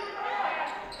 Galitzi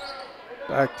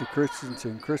back to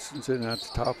Christensen. Christensen at the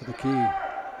top of the key.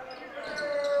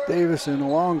 Davison a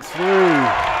long three.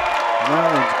 And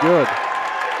that one's good.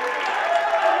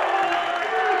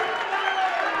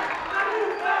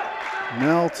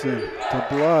 Nelson to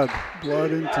Blood.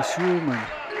 Blood into Schulman.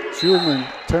 Schulman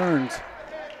turns.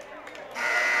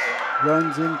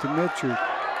 Runs into Mitchell.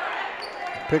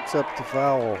 Picks up the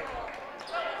foul.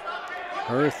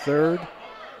 Her third.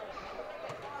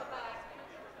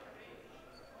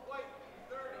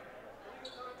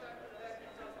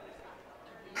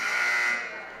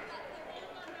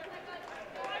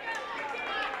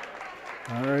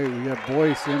 All right, we got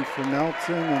Boyce in for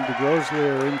Nelson and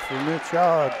DeGroslier in for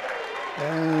Mitchell.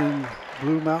 And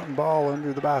Blue Mountain ball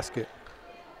under the basket.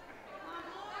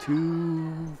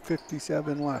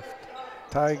 2:57 left.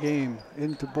 Tie game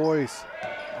into Boyce.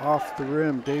 Off the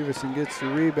rim. Davison gets the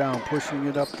rebound, pushing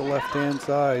it up the left-hand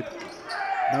side.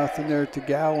 Nothing there to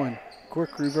Gowan.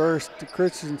 Quick reverse to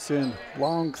Christensen.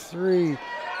 Long three.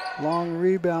 Long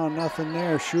rebound. Nothing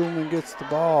there. Schulman gets the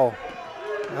ball.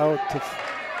 Out to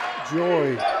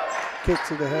Joy.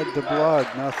 Kicks it ahead to Blood.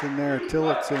 Nothing there.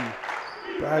 Tillotson.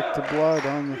 Back to Blood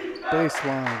on the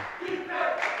baseline.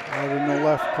 Out in the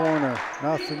left corner.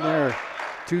 Nothing there.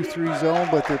 2-3 zone,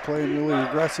 but they're playing really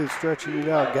aggressive, stretching it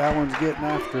out. Gowan's getting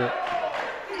after it.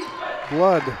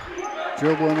 Blood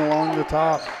dribbling along the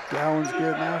top. Gowan's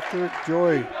getting after it.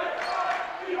 Joy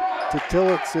to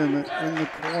Tillotson in the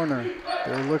corner.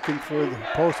 They're looking for the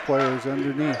post players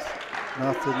underneath.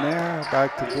 Nothing there.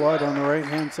 Back to Blood on the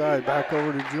right-hand side. Back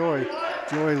over to Joy.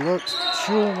 Joy looks.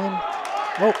 Schulman.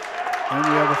 Oh, and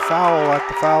we have a foul at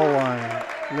the foul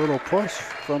line. Little push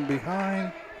from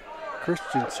behind.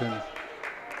 Christensen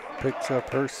picks up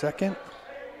her second.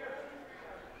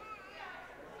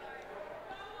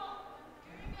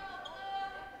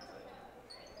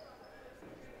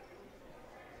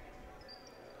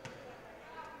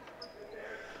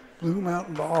 Blue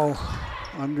Mountain ball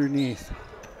underneath.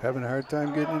 Having a hard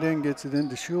time getting it in, gets it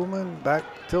into Schulman. Back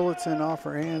Tillotson off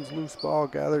her hands, loose ball,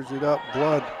 gathers it up.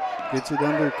 Blood gets it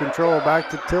under control. Back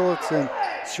to Tillotson.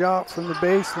 Shot from the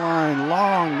baseline,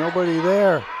 long, nobody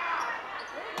there.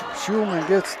 Schulman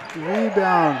gets the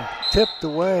rebound, tipped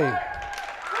away.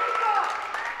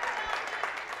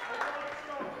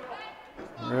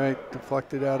 All right,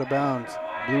 deflected out of bounds.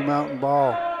 Blue Mountain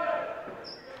ball.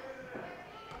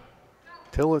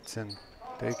 Tillotson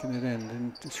taking it in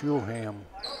into Schulham.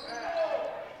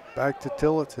 Back to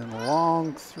Tillotson,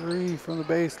 long three from the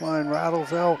baseline,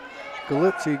 rattles out.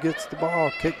 Galitzi gets the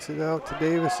ball, kicks it out to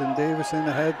Davison. Davison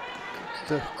ahead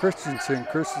to Christensen.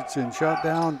 Christensen shot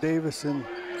down, Davison.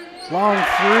 Long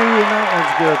three, and that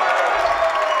one's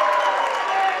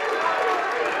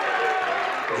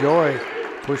good. Joy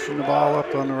pushing the ball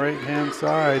up on the right-hand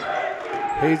side.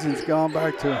 Hazen's gone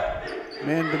back to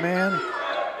man-to-man.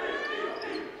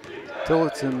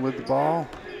 Tillotson with the ball.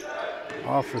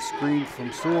 Off a screen from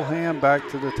Sulham, back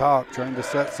to the top, trying to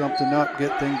set something up,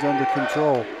 get things under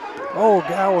control. Oh,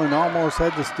 Gowan almost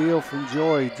had the steal from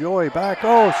Joy. Joy back,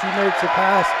 oh, she makes a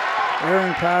pass.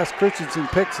 Airing pass, Christensen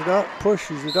picks it up,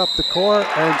 pushes it up the court,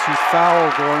 and she's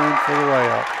fouled going in for the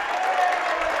layup.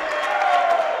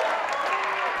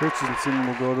 Christensen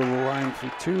will go to the line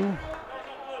for two.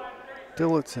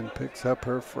 Tillotson picks up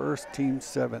her first, team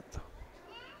seventh.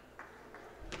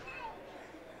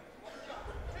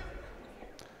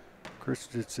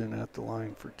 Christensen at the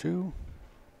line for two.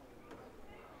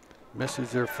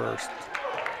 Misses her first.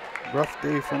 Rough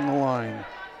day from the line.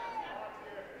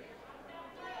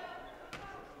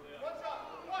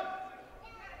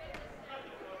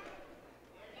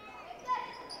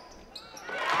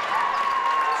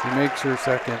 She makes her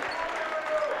second.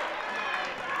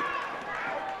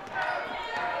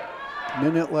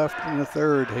 Minute left in the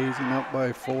third. Hazen up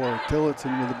by 4.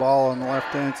 Tillotson with the ball on the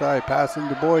left-hand side. Passing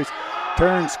to Boyce.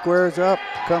 Turns, squares up,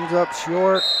 comes up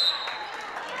short.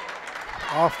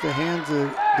 Off the hands of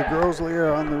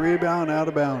DeGroslier on the rebound, out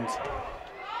of bounds.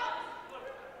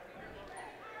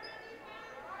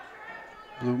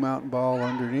 Blue Mountain ball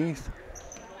underneath.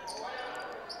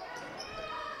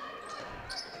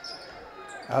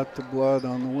 Out to Blood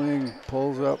on the wing,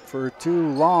 pulls up for a two,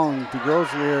 long.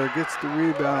 DeGroslier gets the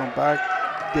rebound,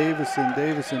 back Davison.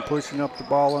 Davison pushing up the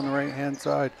ball on the right-hand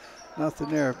side. Nothing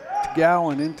there. To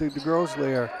Gowan into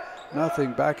DeGroslier.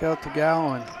 Nothing, back out to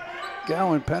Gowan.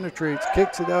 Gowan penetrates,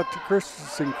 kicks it out to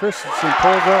Christensen. Christensen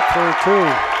pulls up for a two.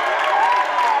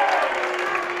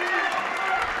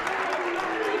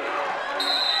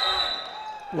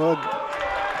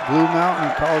 Blue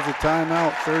Mountain calls a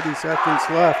timeout, 30 seconds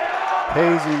left.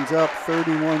 Hazen's up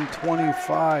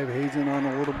 31-25. Hazen on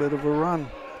a little bit of a run.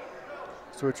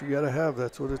 That's what you got to have.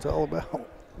 That's what it's all about.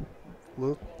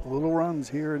 Little runs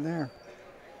here and there.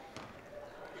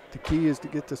 The key is to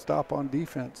get the stop on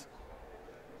defense.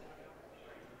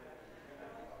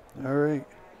 All right.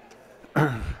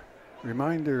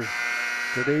 Reminder,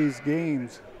 today's game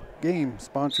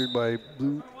sponsored by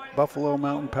Buffalo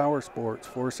Mountain Power Sports,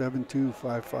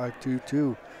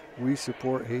 472-5522. We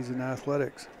support Hazen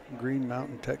Athletics, Green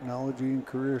Mountain Technology and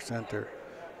Career Center,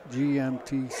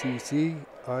 GMTCC,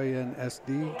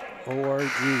 INSD,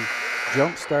 ORG.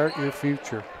 Jumpstart your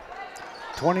future.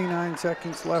 29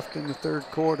 seconds left in the third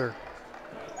quarter.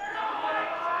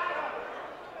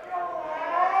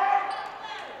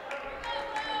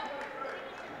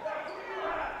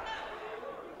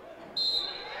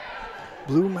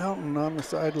 Blue Mountain on the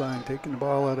sideline, taking the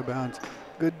ball out of bounds.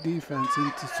 Good defense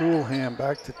into Sulham,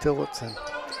 back to Tillotson.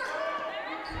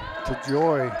 To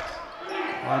Joy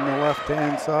on the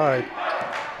left-hand side.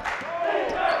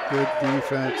 Good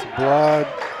defense. Blood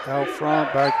out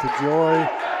front, back to Joy.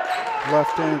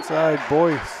 Left-hand side,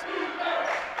 Boyce.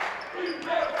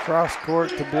 Cross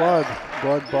court to Blood.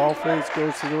 Blood ball face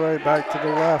goes to the right, back to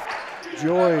the left.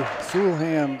 Joy,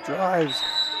 Sulham drives,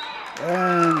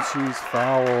 and she's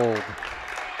fouled.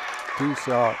 2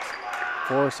 shots,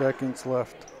 4 seconds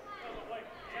left.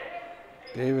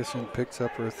 Davison picks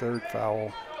up her third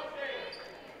foul.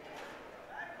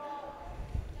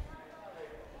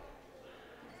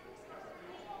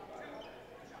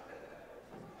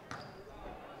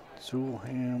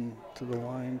 Sulham to the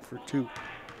line for 2.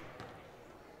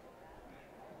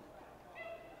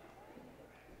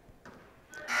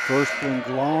 First one's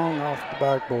long off the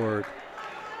backboard.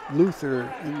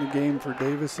 Luther in the game for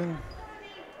Davison.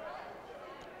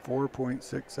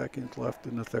 4.6 seconds left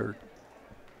in the third.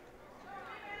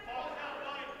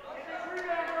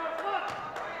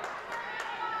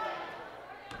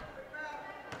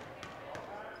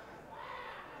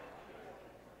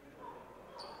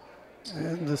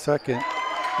 And the second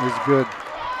is good.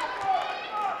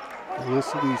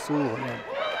 Felicity Sulham.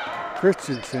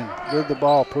 Christensen with the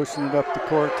ball, pushing it up the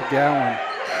court to Gowan.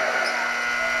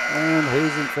 And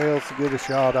Hazen fails to get a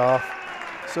shot off.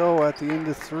 So at the end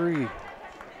of 3,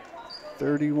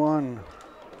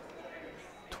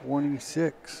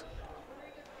 31-26.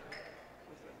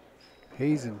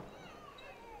 Hazen.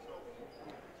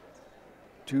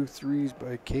 2 threes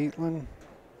by Caitlin.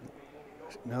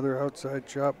 Another outside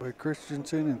shot by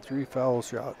Christensen and 3 foul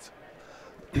shots.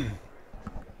 It's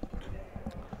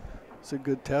a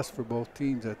good test for both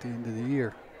teams at the end of the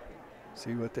year.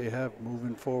 See what they have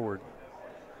moving forward.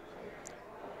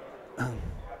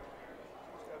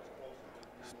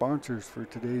 Sponsors for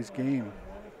today's game: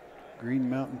 Green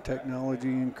Mountain Technology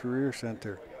and Career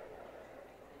Center,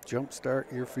 Jumpstart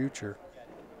Your Future,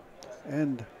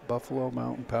 and Buffalo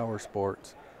Mountain Power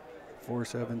Sports,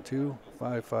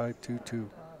 472-5522.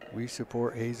 We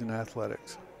support Hazen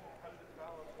Athletics.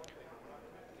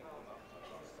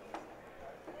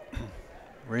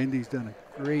 Randy's done a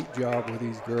great job with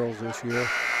these girls this year.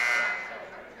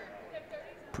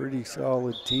 Pretty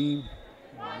solid team.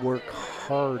 Work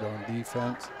hard on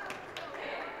defense.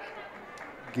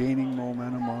 Gaining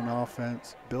momentum on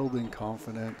offense. Building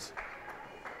confidence.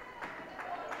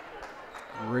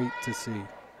 Great to see.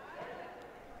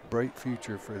 Bright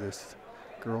future for this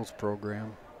girls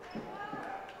program.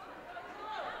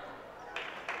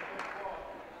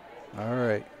 All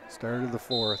right, start of the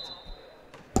fourth.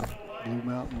 Blue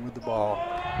Mountain with the ball.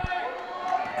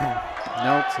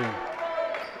 Nelson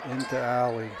into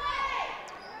Alley.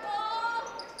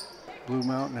 Blue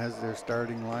Mountain has their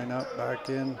starting lineup back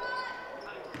in.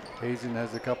 Hazen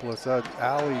has a couple of subs.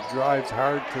 Alley drives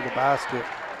hard to the basket.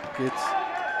 Gets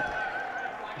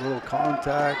a little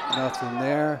contact, nothing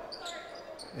there.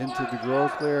 Into the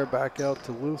Grosler, back out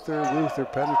to Luther. Luther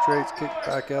penetrates, kick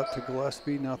back out to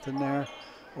Gillespie, nothing there.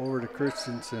 Over to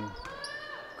Christensen.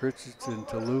 Christensen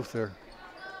to Luther.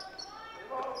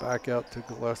 Back out to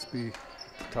Gillespie,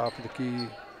 top of the key,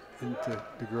 into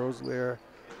the Grosler.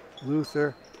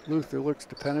 Luther looks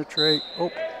to penetrate.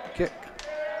 Oh, kick.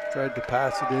 Tried to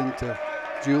pass it into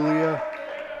Julia.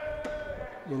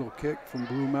 Little kick from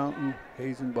Blue Mountain.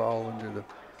 Hazen ball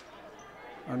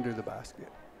under the basket.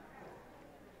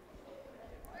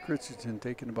 Christensen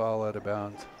taking the ball out of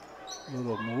bounds.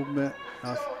 Little movement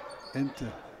into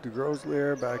the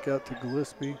Grosler, back out to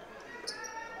Gillespie.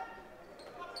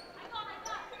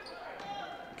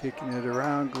 Kicking it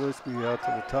around, Gillespie out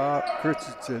to the top.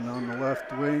 Christensen on the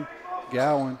left wing.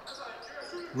 Gowan,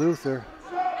 Luther,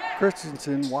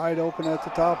 Christensen wide open at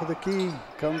the top of the key.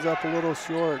 Comes up a little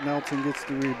short. Nelson gets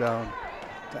the rebound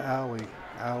to Alley.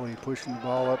 Alley pushing the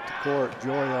ball up the court.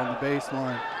 Joy on the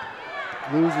baseline.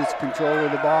 Loses control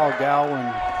of the ball.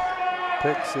 Gowan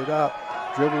picks it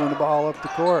up. Dribbling the ball up the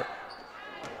court.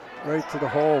 Right to the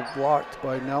hole. Blocked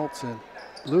by Nelson.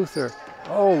 Luther.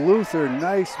 Oh, Luther.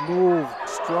 Nice move.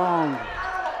 Strong.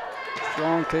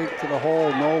 Strong take to the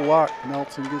hole. No luck.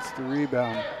 Nelson gets the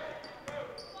rebound.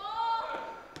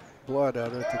 Blood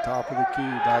out at the top of the key.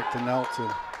 Back to Nelson.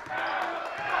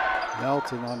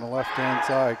 Nelson on the left-hand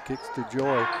side. Kicks to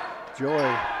Joy. Joy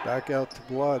back out to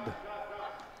Blood.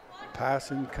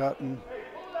 Passing, cutting.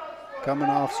 Coming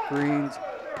off screens.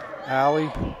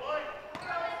 Alley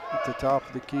at the top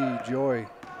of the key. Joy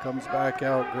comes back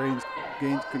out.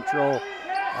 Gains control.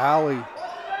 Alley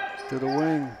to the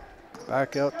wing.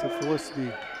 Back out to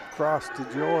Felicity. Cross to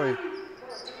Joy.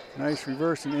 Nice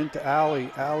reversing into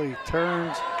Alley. Alley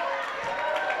turns.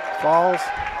 Falls.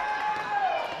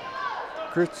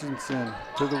 Christensen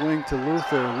to the wing to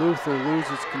Luther. Luther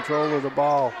loses control of the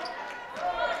ball.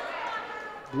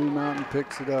 Blue Mountain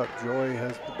picks it up. Joy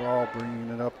has the ball, bringing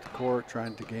it up the court,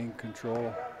 trying to gain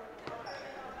control.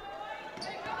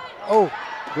 Oh,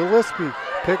 Gillespie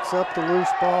picks up the loose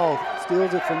ball,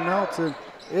 steals it from Nelson,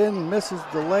 misses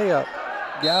the layup.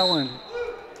 Gowan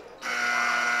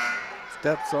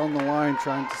steps on the line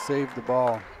trying to save the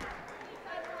ball.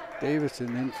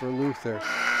 Davison in for Luther.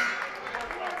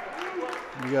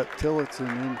 We got Tillotson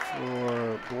in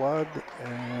for Blood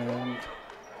and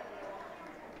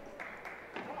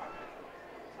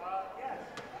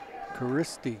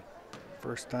Caristi,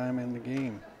 first time in the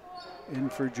game,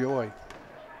 in for Joy.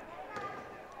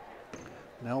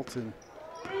 Nelson,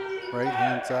 right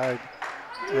hand side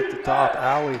at the top,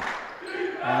 Alley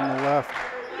on the left.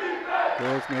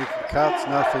 Girls making cuts,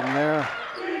 nothing there.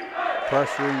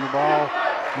 Pressuring the ball.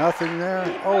 Nothing there.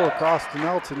 Oh, across to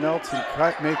Nelson. Nelson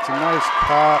makes a nice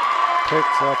cut,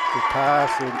 picks up the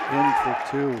pass and in for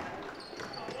two.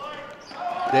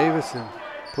 Davison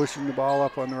pushing the ball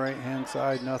up on the right-hand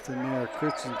side. Nothing there.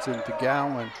 Christensen to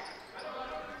Gowan.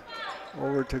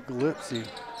 Over to Gillespie.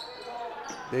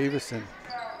 Davison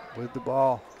with the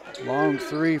ball. Long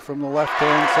three from the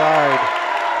left-hand side.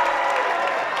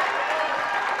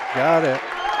 Got it.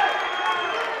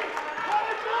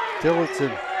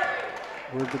 Tillotson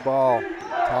with the ball,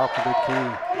 top of the key.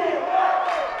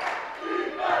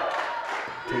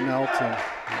 To Nelson.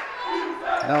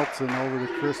 Nelson over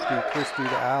to Christie. Christie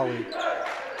to Alley.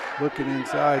 Looking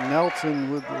inside.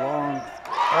 Nelson with the long.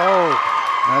 Oh,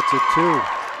 that's a two.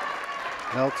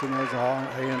 Nelson has a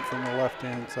hand from the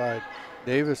left-hand side.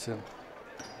 Davison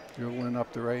dribbling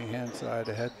up the right-hand side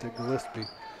ahead to Gillespie.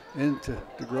 Into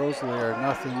DeGroslier.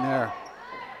 Nothing there.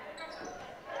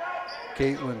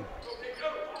 Caitlin.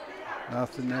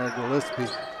 Nothing there. Gillespie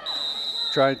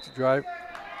tried to drive.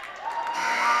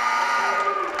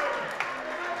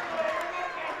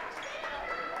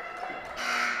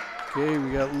 Okay,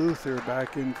 we got Luther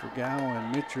back in for Gowan.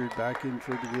 Mitchard back in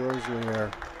for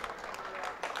DeGroslier.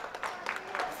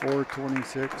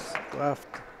 4:26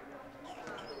 left.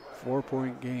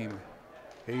 4-point game.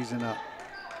 Hazen up.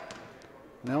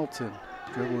 Nelson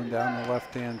dribbling down the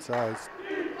left-hand side.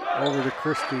 Over to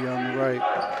Christie on the right.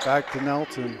 Back to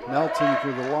Nelson. Nelson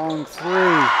for the long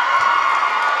three.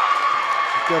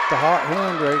 He's got the hot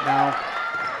hand right now.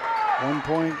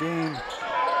 1-point game.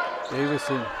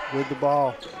 Davison with the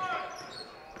ball.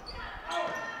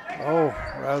 Oh,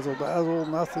 razzle dazzle,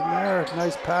 nothing there.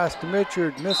 Nice pass to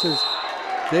Mitchard. Misses.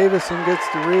 Davison gets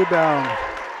the rebound.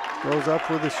 Goes up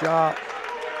with a shot.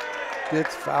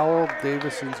 Gets fouled.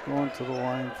 Davison's going to the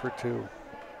line for two.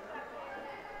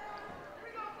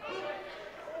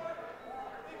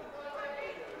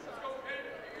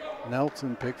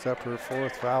 Nelson picks up her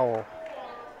fourth foul.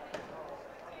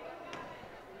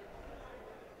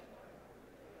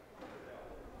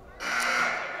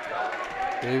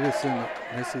 Davison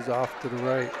misses off to the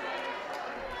right.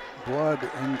 Blood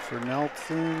in for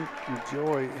Nelson, and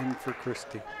Joy in for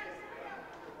Christie.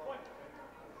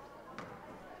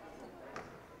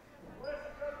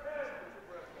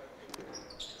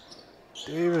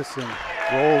 Davison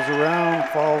rolls around,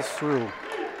 falls through.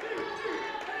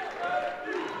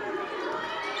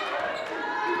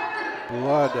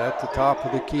 Blood at the top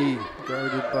of the key,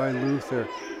 guarded by Luther.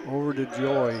 Over to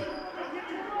Joy,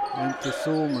 into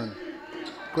Sulman.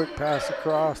 Quick pass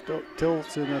across,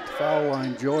 Tillotson at the foul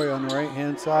line. Joy on the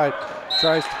right-hand side.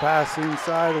 Tries to pass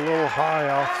inside, a little high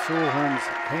off Sulman's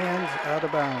hands, out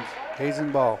of bounds.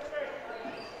 Hazen ball.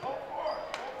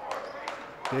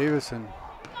 Davison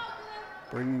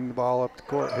bringing the ball up the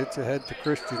court, hits ahead to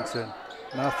Christensen.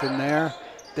 Nothing there.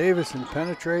 Davison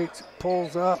penetrates,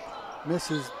 pulls up,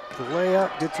 misses the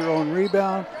layup, gets her own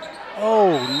rebound.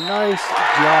 Oh, nice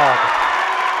job.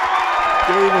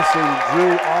 Davison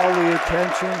drew all the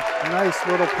attention. Nice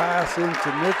little pass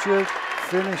into Mitchell.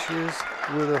 Finishes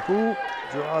with a hoop,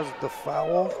 draws the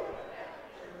foul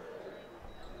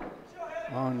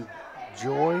on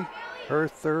Joy, her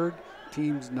third,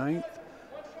 team's 9th.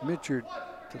 Mitchell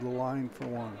to the line for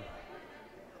 1.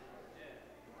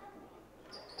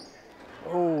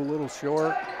 Oh, a little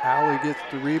short. Allie gets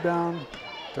the rebound,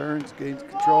 turns, gains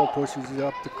control, pushes it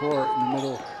up the court in the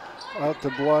middle, out to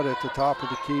Blood at the top of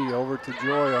the key, over to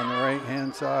Joy on the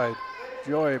right-hand side.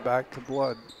 Joy back to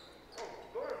Blood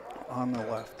on the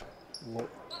left.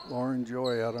 Lauren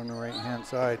Joy out on the right-hand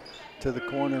side to the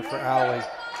corner for Allie.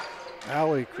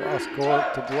 Allie cross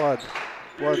court to Blood.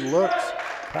 Blood looks,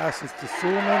 passes to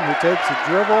Suleiman, who takes a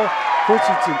dribble.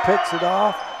 Christensen picks it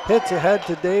off, hits ahead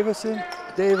to Davison.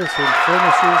 Davison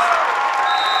finishes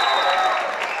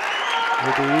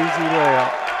with the easy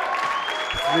layup.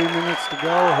 3 minutes to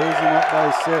go, Hazen up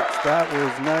by 6. That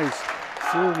was nice.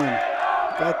 Suleiman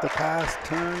got the pass,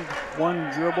 turned,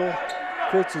 1 dribble.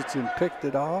 Christensen picked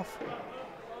it off.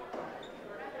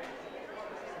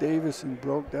 Davison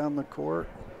broke down the court.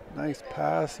 Nice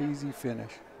pass, easy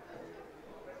finish.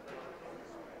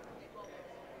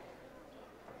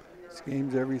 This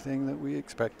game's everything that we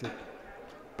expected.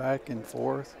 Back and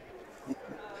forth.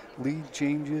 Lead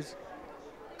changes.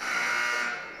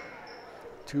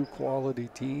 2 quality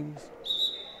teams.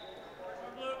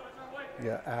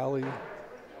 Yeah, Allie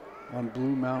on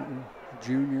Blue Mountain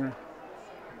Junior.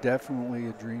 Definitely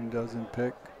a dream dozen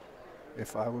pick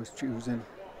if I was choosing.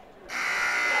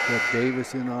 Got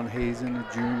Davison on Hazen,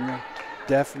 a junior.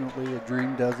 Definitely a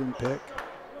dream dozen pick.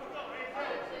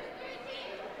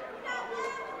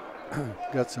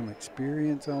 Got some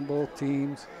experience on both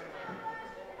teams.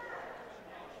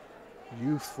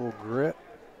 Youthful grit.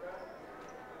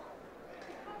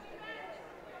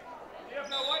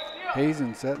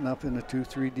 Hazen setting up in a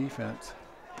 2-3 defense.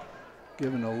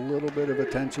 Giving a little bit of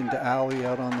attention to Allie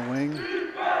out on the wing.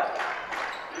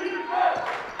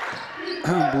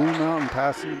 Blue Mountain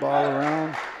passing the ball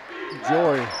around.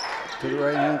 Joy to the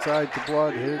right-hand side to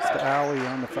Blood, hits to Allie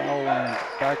on the foul line.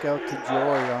 Back out to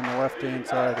Joy on the left-hand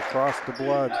side, across to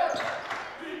Blood.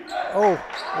 Oh,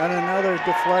 and another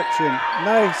deflection.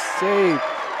 Nice save.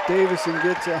 Davison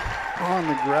gets on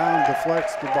the ground,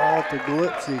 deflects the ball to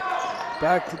Glipsy.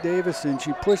 Back to Davison.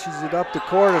 She pushes it up the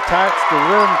court, attacks the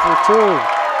rim for 2.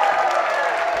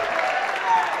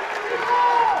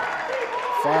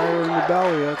 Fire in the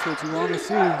belly, that's what you want to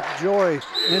see. Joy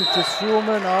into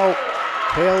Schulman, out.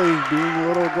 Haley being a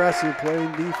little aggressive,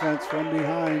 playing defense from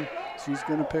behind. She's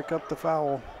going to pick up the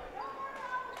foul.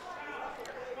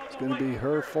 It's going to be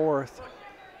her 4th.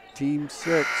 Team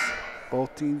 6.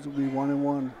 Both teams will be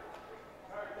 1-1.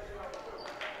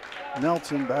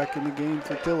 Nelson back in the game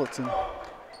for Tillotson.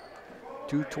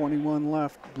 2:21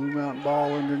 left. Blue Mountain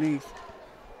ball underneath.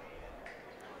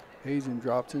 Hazen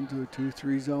drops into a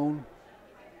 2-3 zone.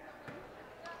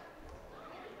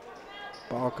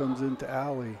 Ball comes into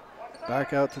Allie.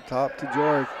 Back out to top to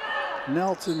George.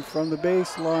 Nelson from the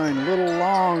baseline, little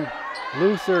long.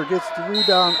 Luther gets the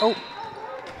rebound. Oh!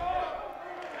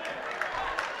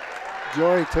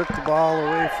 Joy took the ball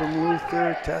away from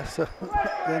Luther. Tessa,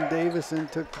 then Davison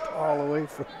took the ball away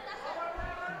from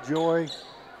Joy.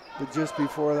 But just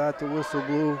before that, the whistle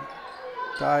blew.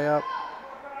 Tie up.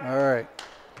 All right.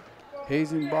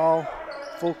 Hazen ball,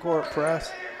 full court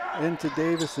press. Into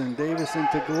Davison. Davison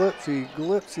to Glipsy.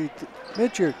 Glipsy to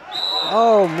Mitchell.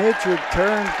 Oh, Mitchell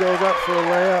turns, goes up for a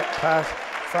layup. Pass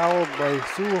fouled by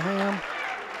Sulham.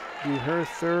 Be her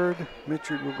 3rd.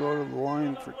 Mitchell will go to the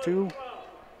line for 2.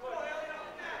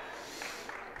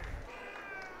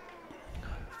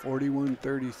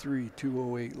 41-33,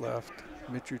 2:08 left.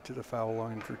 Mitchell to the foul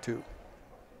line for 2.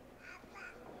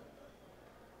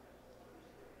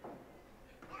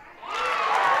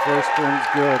 First one's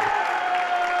good.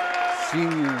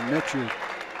 Senior Mitchell.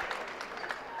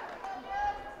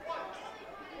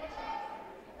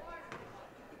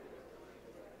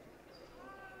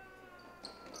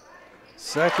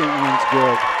 Second one's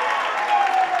good.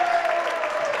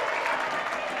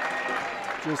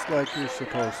 Just like you're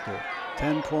supposed to.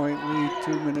 10-point lead,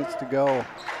 2 minutes to go.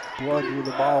 Blood with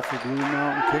the ball for Blue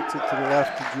Mountain. Kicks it to the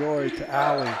left to Joy, to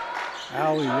Allie.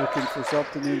 Allie looking for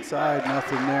something inside,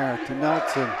 nothing there. To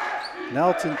Nelson.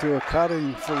 Nelson to a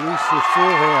cutting Felicia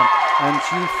Sulham, and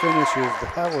she finishes.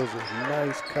 That was a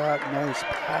nice cut, nice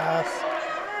pass.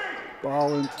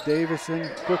 Ball into Davison,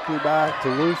 quickly back to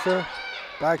Luther.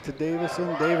 Back to Davison.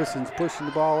 Davison's pushing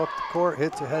the ball up the court,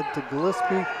 hits ahead to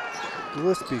Gillespie.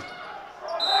 Gillespie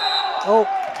Oh,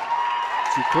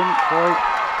 she couldn't quite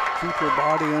keep her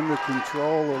body under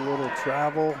control. A little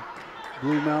travel.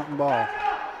 Blue Mountain ball.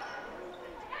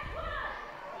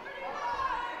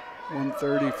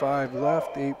 1:35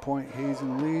 left, 8-point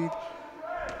Hazen lead.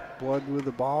 Blood with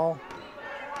the ball.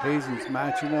 Hazen's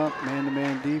matching up,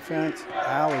 man-to-man defense.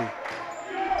 Alley.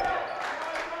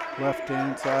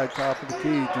 Left-hand side, top of the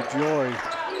key to Joy.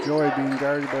 Joy being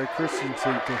guarded by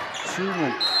Christensen to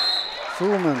Schulman.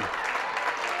 Schulman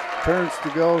turns to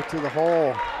go to the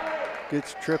hole.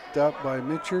 Gets tripped up by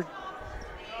Mitchard.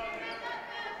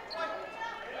 I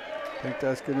think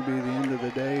that's going to be the end of the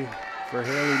day for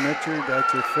Haley Mitchard.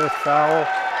 That's her 5th foul.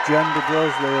 Jen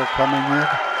DeBrosdale coming in.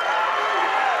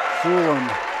 Schulman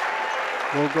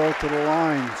will go to the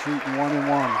line, shooting 1 and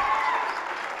 1.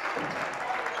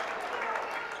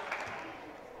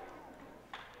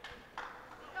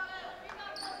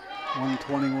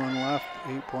 .121 left,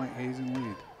 8-point Hazen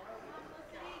lead.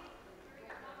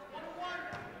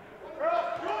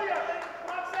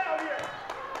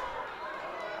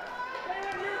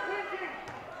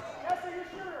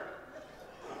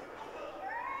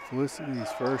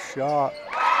 Felicity's first shot,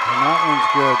 and that one's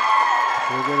good.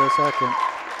 She'll get a second.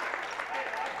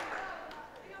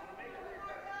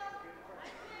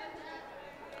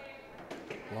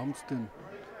 Lumsden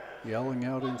yelling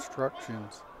out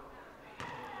instructions.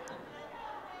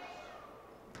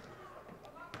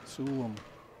 Sulam.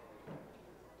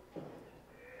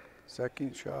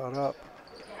 Second shot up,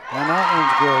 and that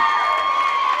one's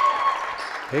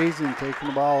good. Hazen taking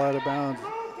the ball out of bounds.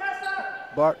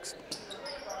 Bucks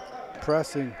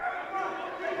pressing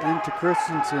into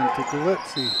Christensen to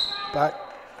Galitzi. Back.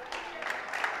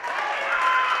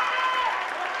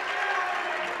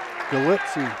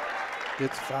 Galitzi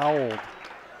gets fouled.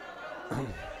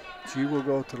 She will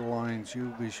go to the line. She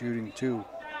will be shooting 2.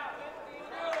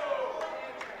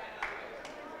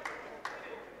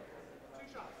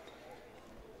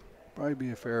 Probably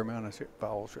be a fair amount of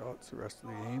foul shots the rest of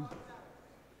the game.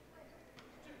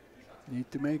 Need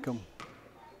to make them.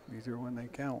 These are when they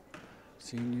count.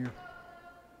 Senior.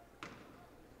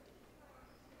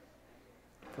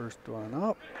 First one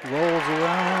up, rolls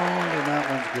around, and that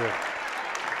one's good.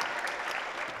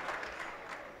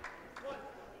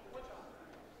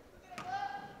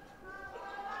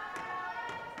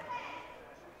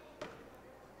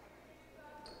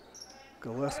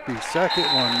 Gillespie, second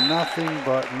one, nothing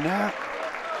but net.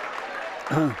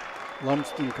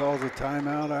 Lumsden calls a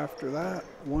timeout after that.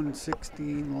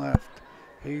 1:16 left.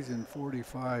 Hazen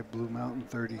 45, Blue Mountain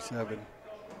 37.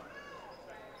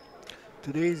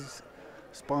 Today's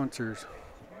sponsors,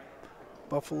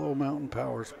 Buffalo Mountain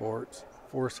Power Sports,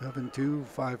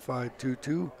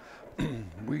 472-5522.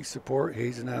 We support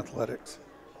Hazen Athletics.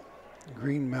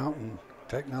 Green Mountain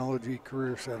Technology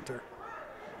Career Center.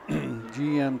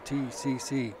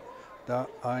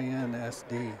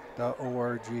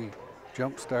 gmtcc.insd.org.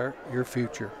 Jumpstart your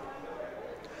future.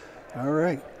 All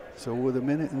right, so with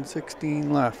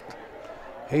 1:16 left,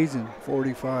 Hazen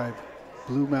 45,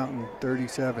 Blue Mountain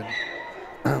 37.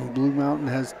 Blue Mountain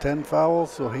has 10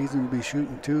 fouls, so Hazen will be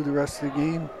shooting 2 the rest of the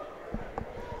game.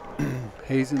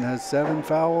 Hazen has 7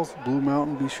 fouls, Blue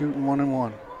Mountain will be shooting 1 and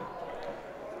 1.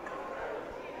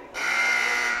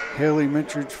 Haley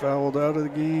Mitchard's fouled out of the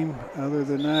game. Other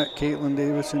than that, Caitlin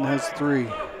Davison has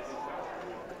 3.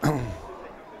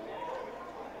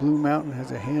 Blue Mountain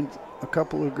has a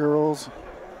couple of girls.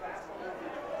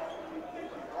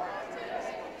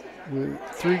 With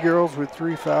 3 girls with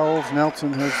 3 fouls.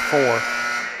 Nelson has 4.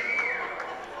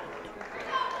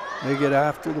 They get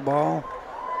after the ball,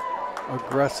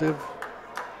 aggressive.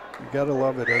 You gotta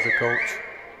love it as a coach.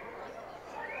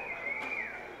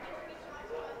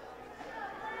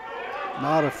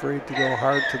 Not afraid to go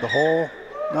hard to the hole,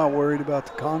 not worried about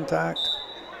the contact.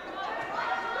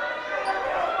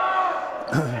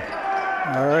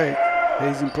 All right,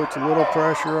 Hazen puts a little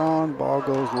pressure on, ball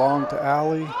goes long to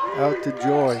Alley, out to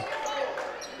Joy.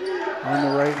 On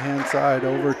the right-hand side,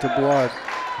 over to Blood.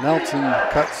 Nelson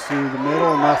cuts through the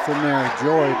middle, nothing there.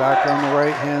 Joy back on the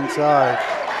right-hand side.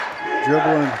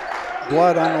 Dribbling.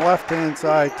 Blood on the left-hand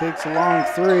side, takes a long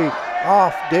 3.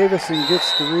 Off, Davison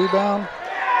gets the rebound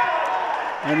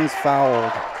and is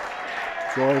fouled.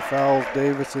 Joy fouls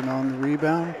Davison on the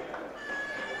rebound.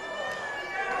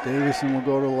 Davison will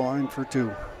go to the line for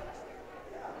 2.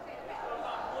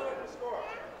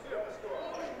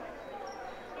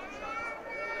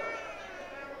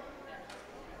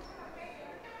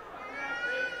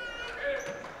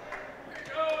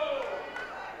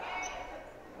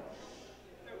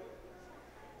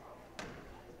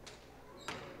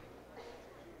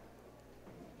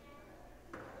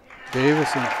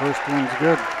 Davison, first one's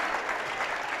good.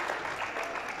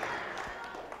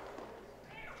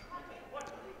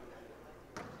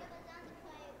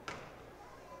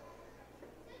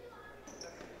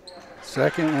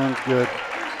 Second one's good.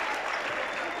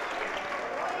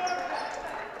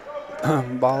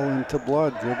 Ball into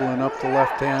Blood, dribbling up the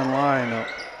left-hand line,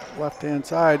 left-hand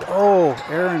side. Oh,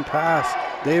 errant pass.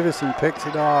 Davison picks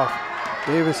it off.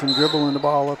 Davison dribbling the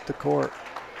ball up the court.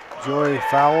 Joy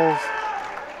fouls.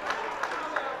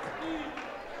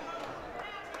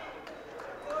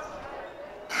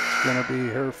 It's going to be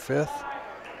her fifth.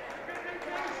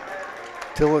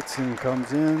 Tillotson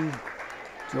comes in.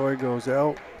 Joy goes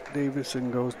out.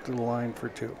 Davison goes to the line for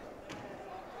two.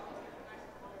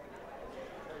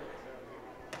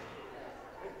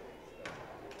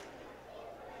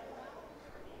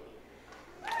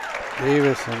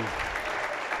 Davison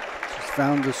just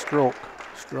found the stroke.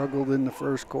 Struggled in the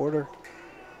first quarter.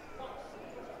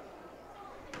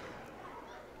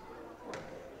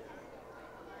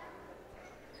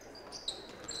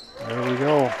 There we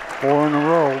go. 4 in a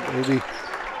row, baby.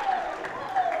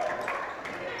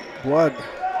 Blood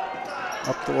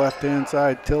up the left-hand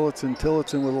side. Tillotson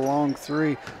with a long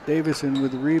three. Davison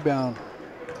with the rebound.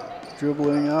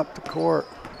 Dribbling up the court.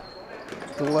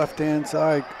 The left-hand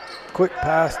side. Quick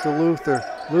pass to Luther.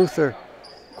 Luther,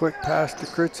 quick pass to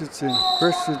Christensen.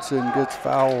 Christensen gets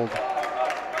fouled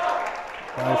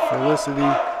by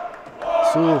Felicity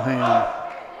Sulhan.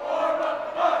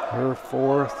 Her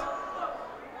fourth.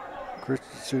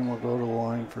 Christensen will go to the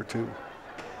line for two.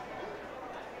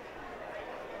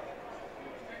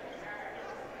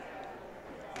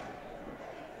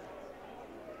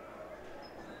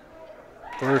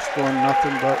 First one,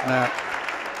 nothing but net.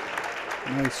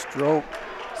 Nice stroke.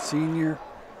 Senior.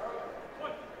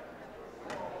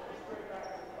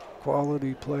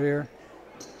 Quality player.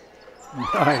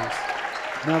 Nice.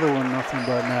 Another one, nothing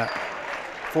but net.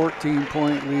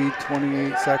 14-point lead,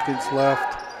 28 seconds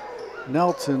left.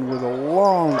 Nelson with a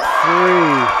long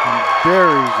three and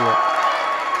buries it.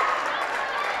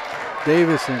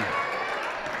 Davison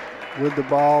with the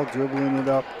ball, dribbling it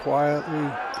up quietly,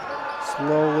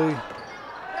 slowly.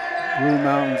 Blue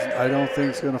Mountains, I don't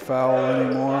think is going to foul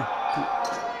anymore.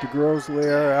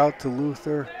 DeGroslier out to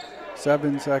Luther.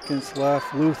 7 seconds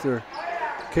left. Luther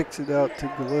kicks it out to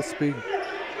Gillespie,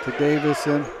 to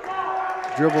Davison.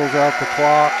 Dribbles out the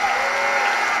clock.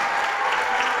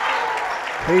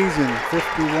 Hazen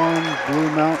 51, Blue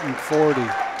Mountain 40.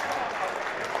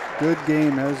 Good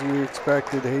game as we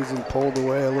expected. Hazen pulled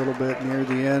away a little bit near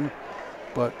the end,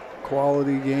 but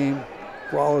quality game,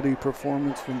 quality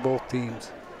performance from both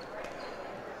teams.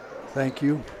 Thank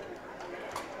you.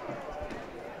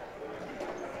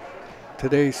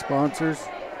 Today's sponsors,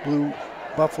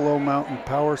 Buffalo Mountain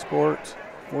Power Sports,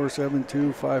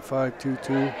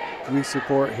 472-5522. We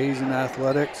support Hazen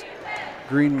Athletics,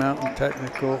 Green Mountain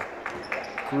Technical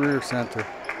Career Center.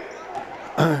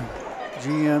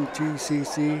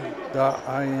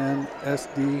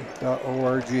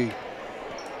 gmtcc.insd.org.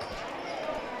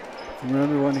 From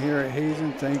everyone here at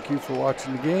Hazen, thank you for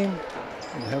watching the game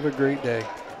and have a great day.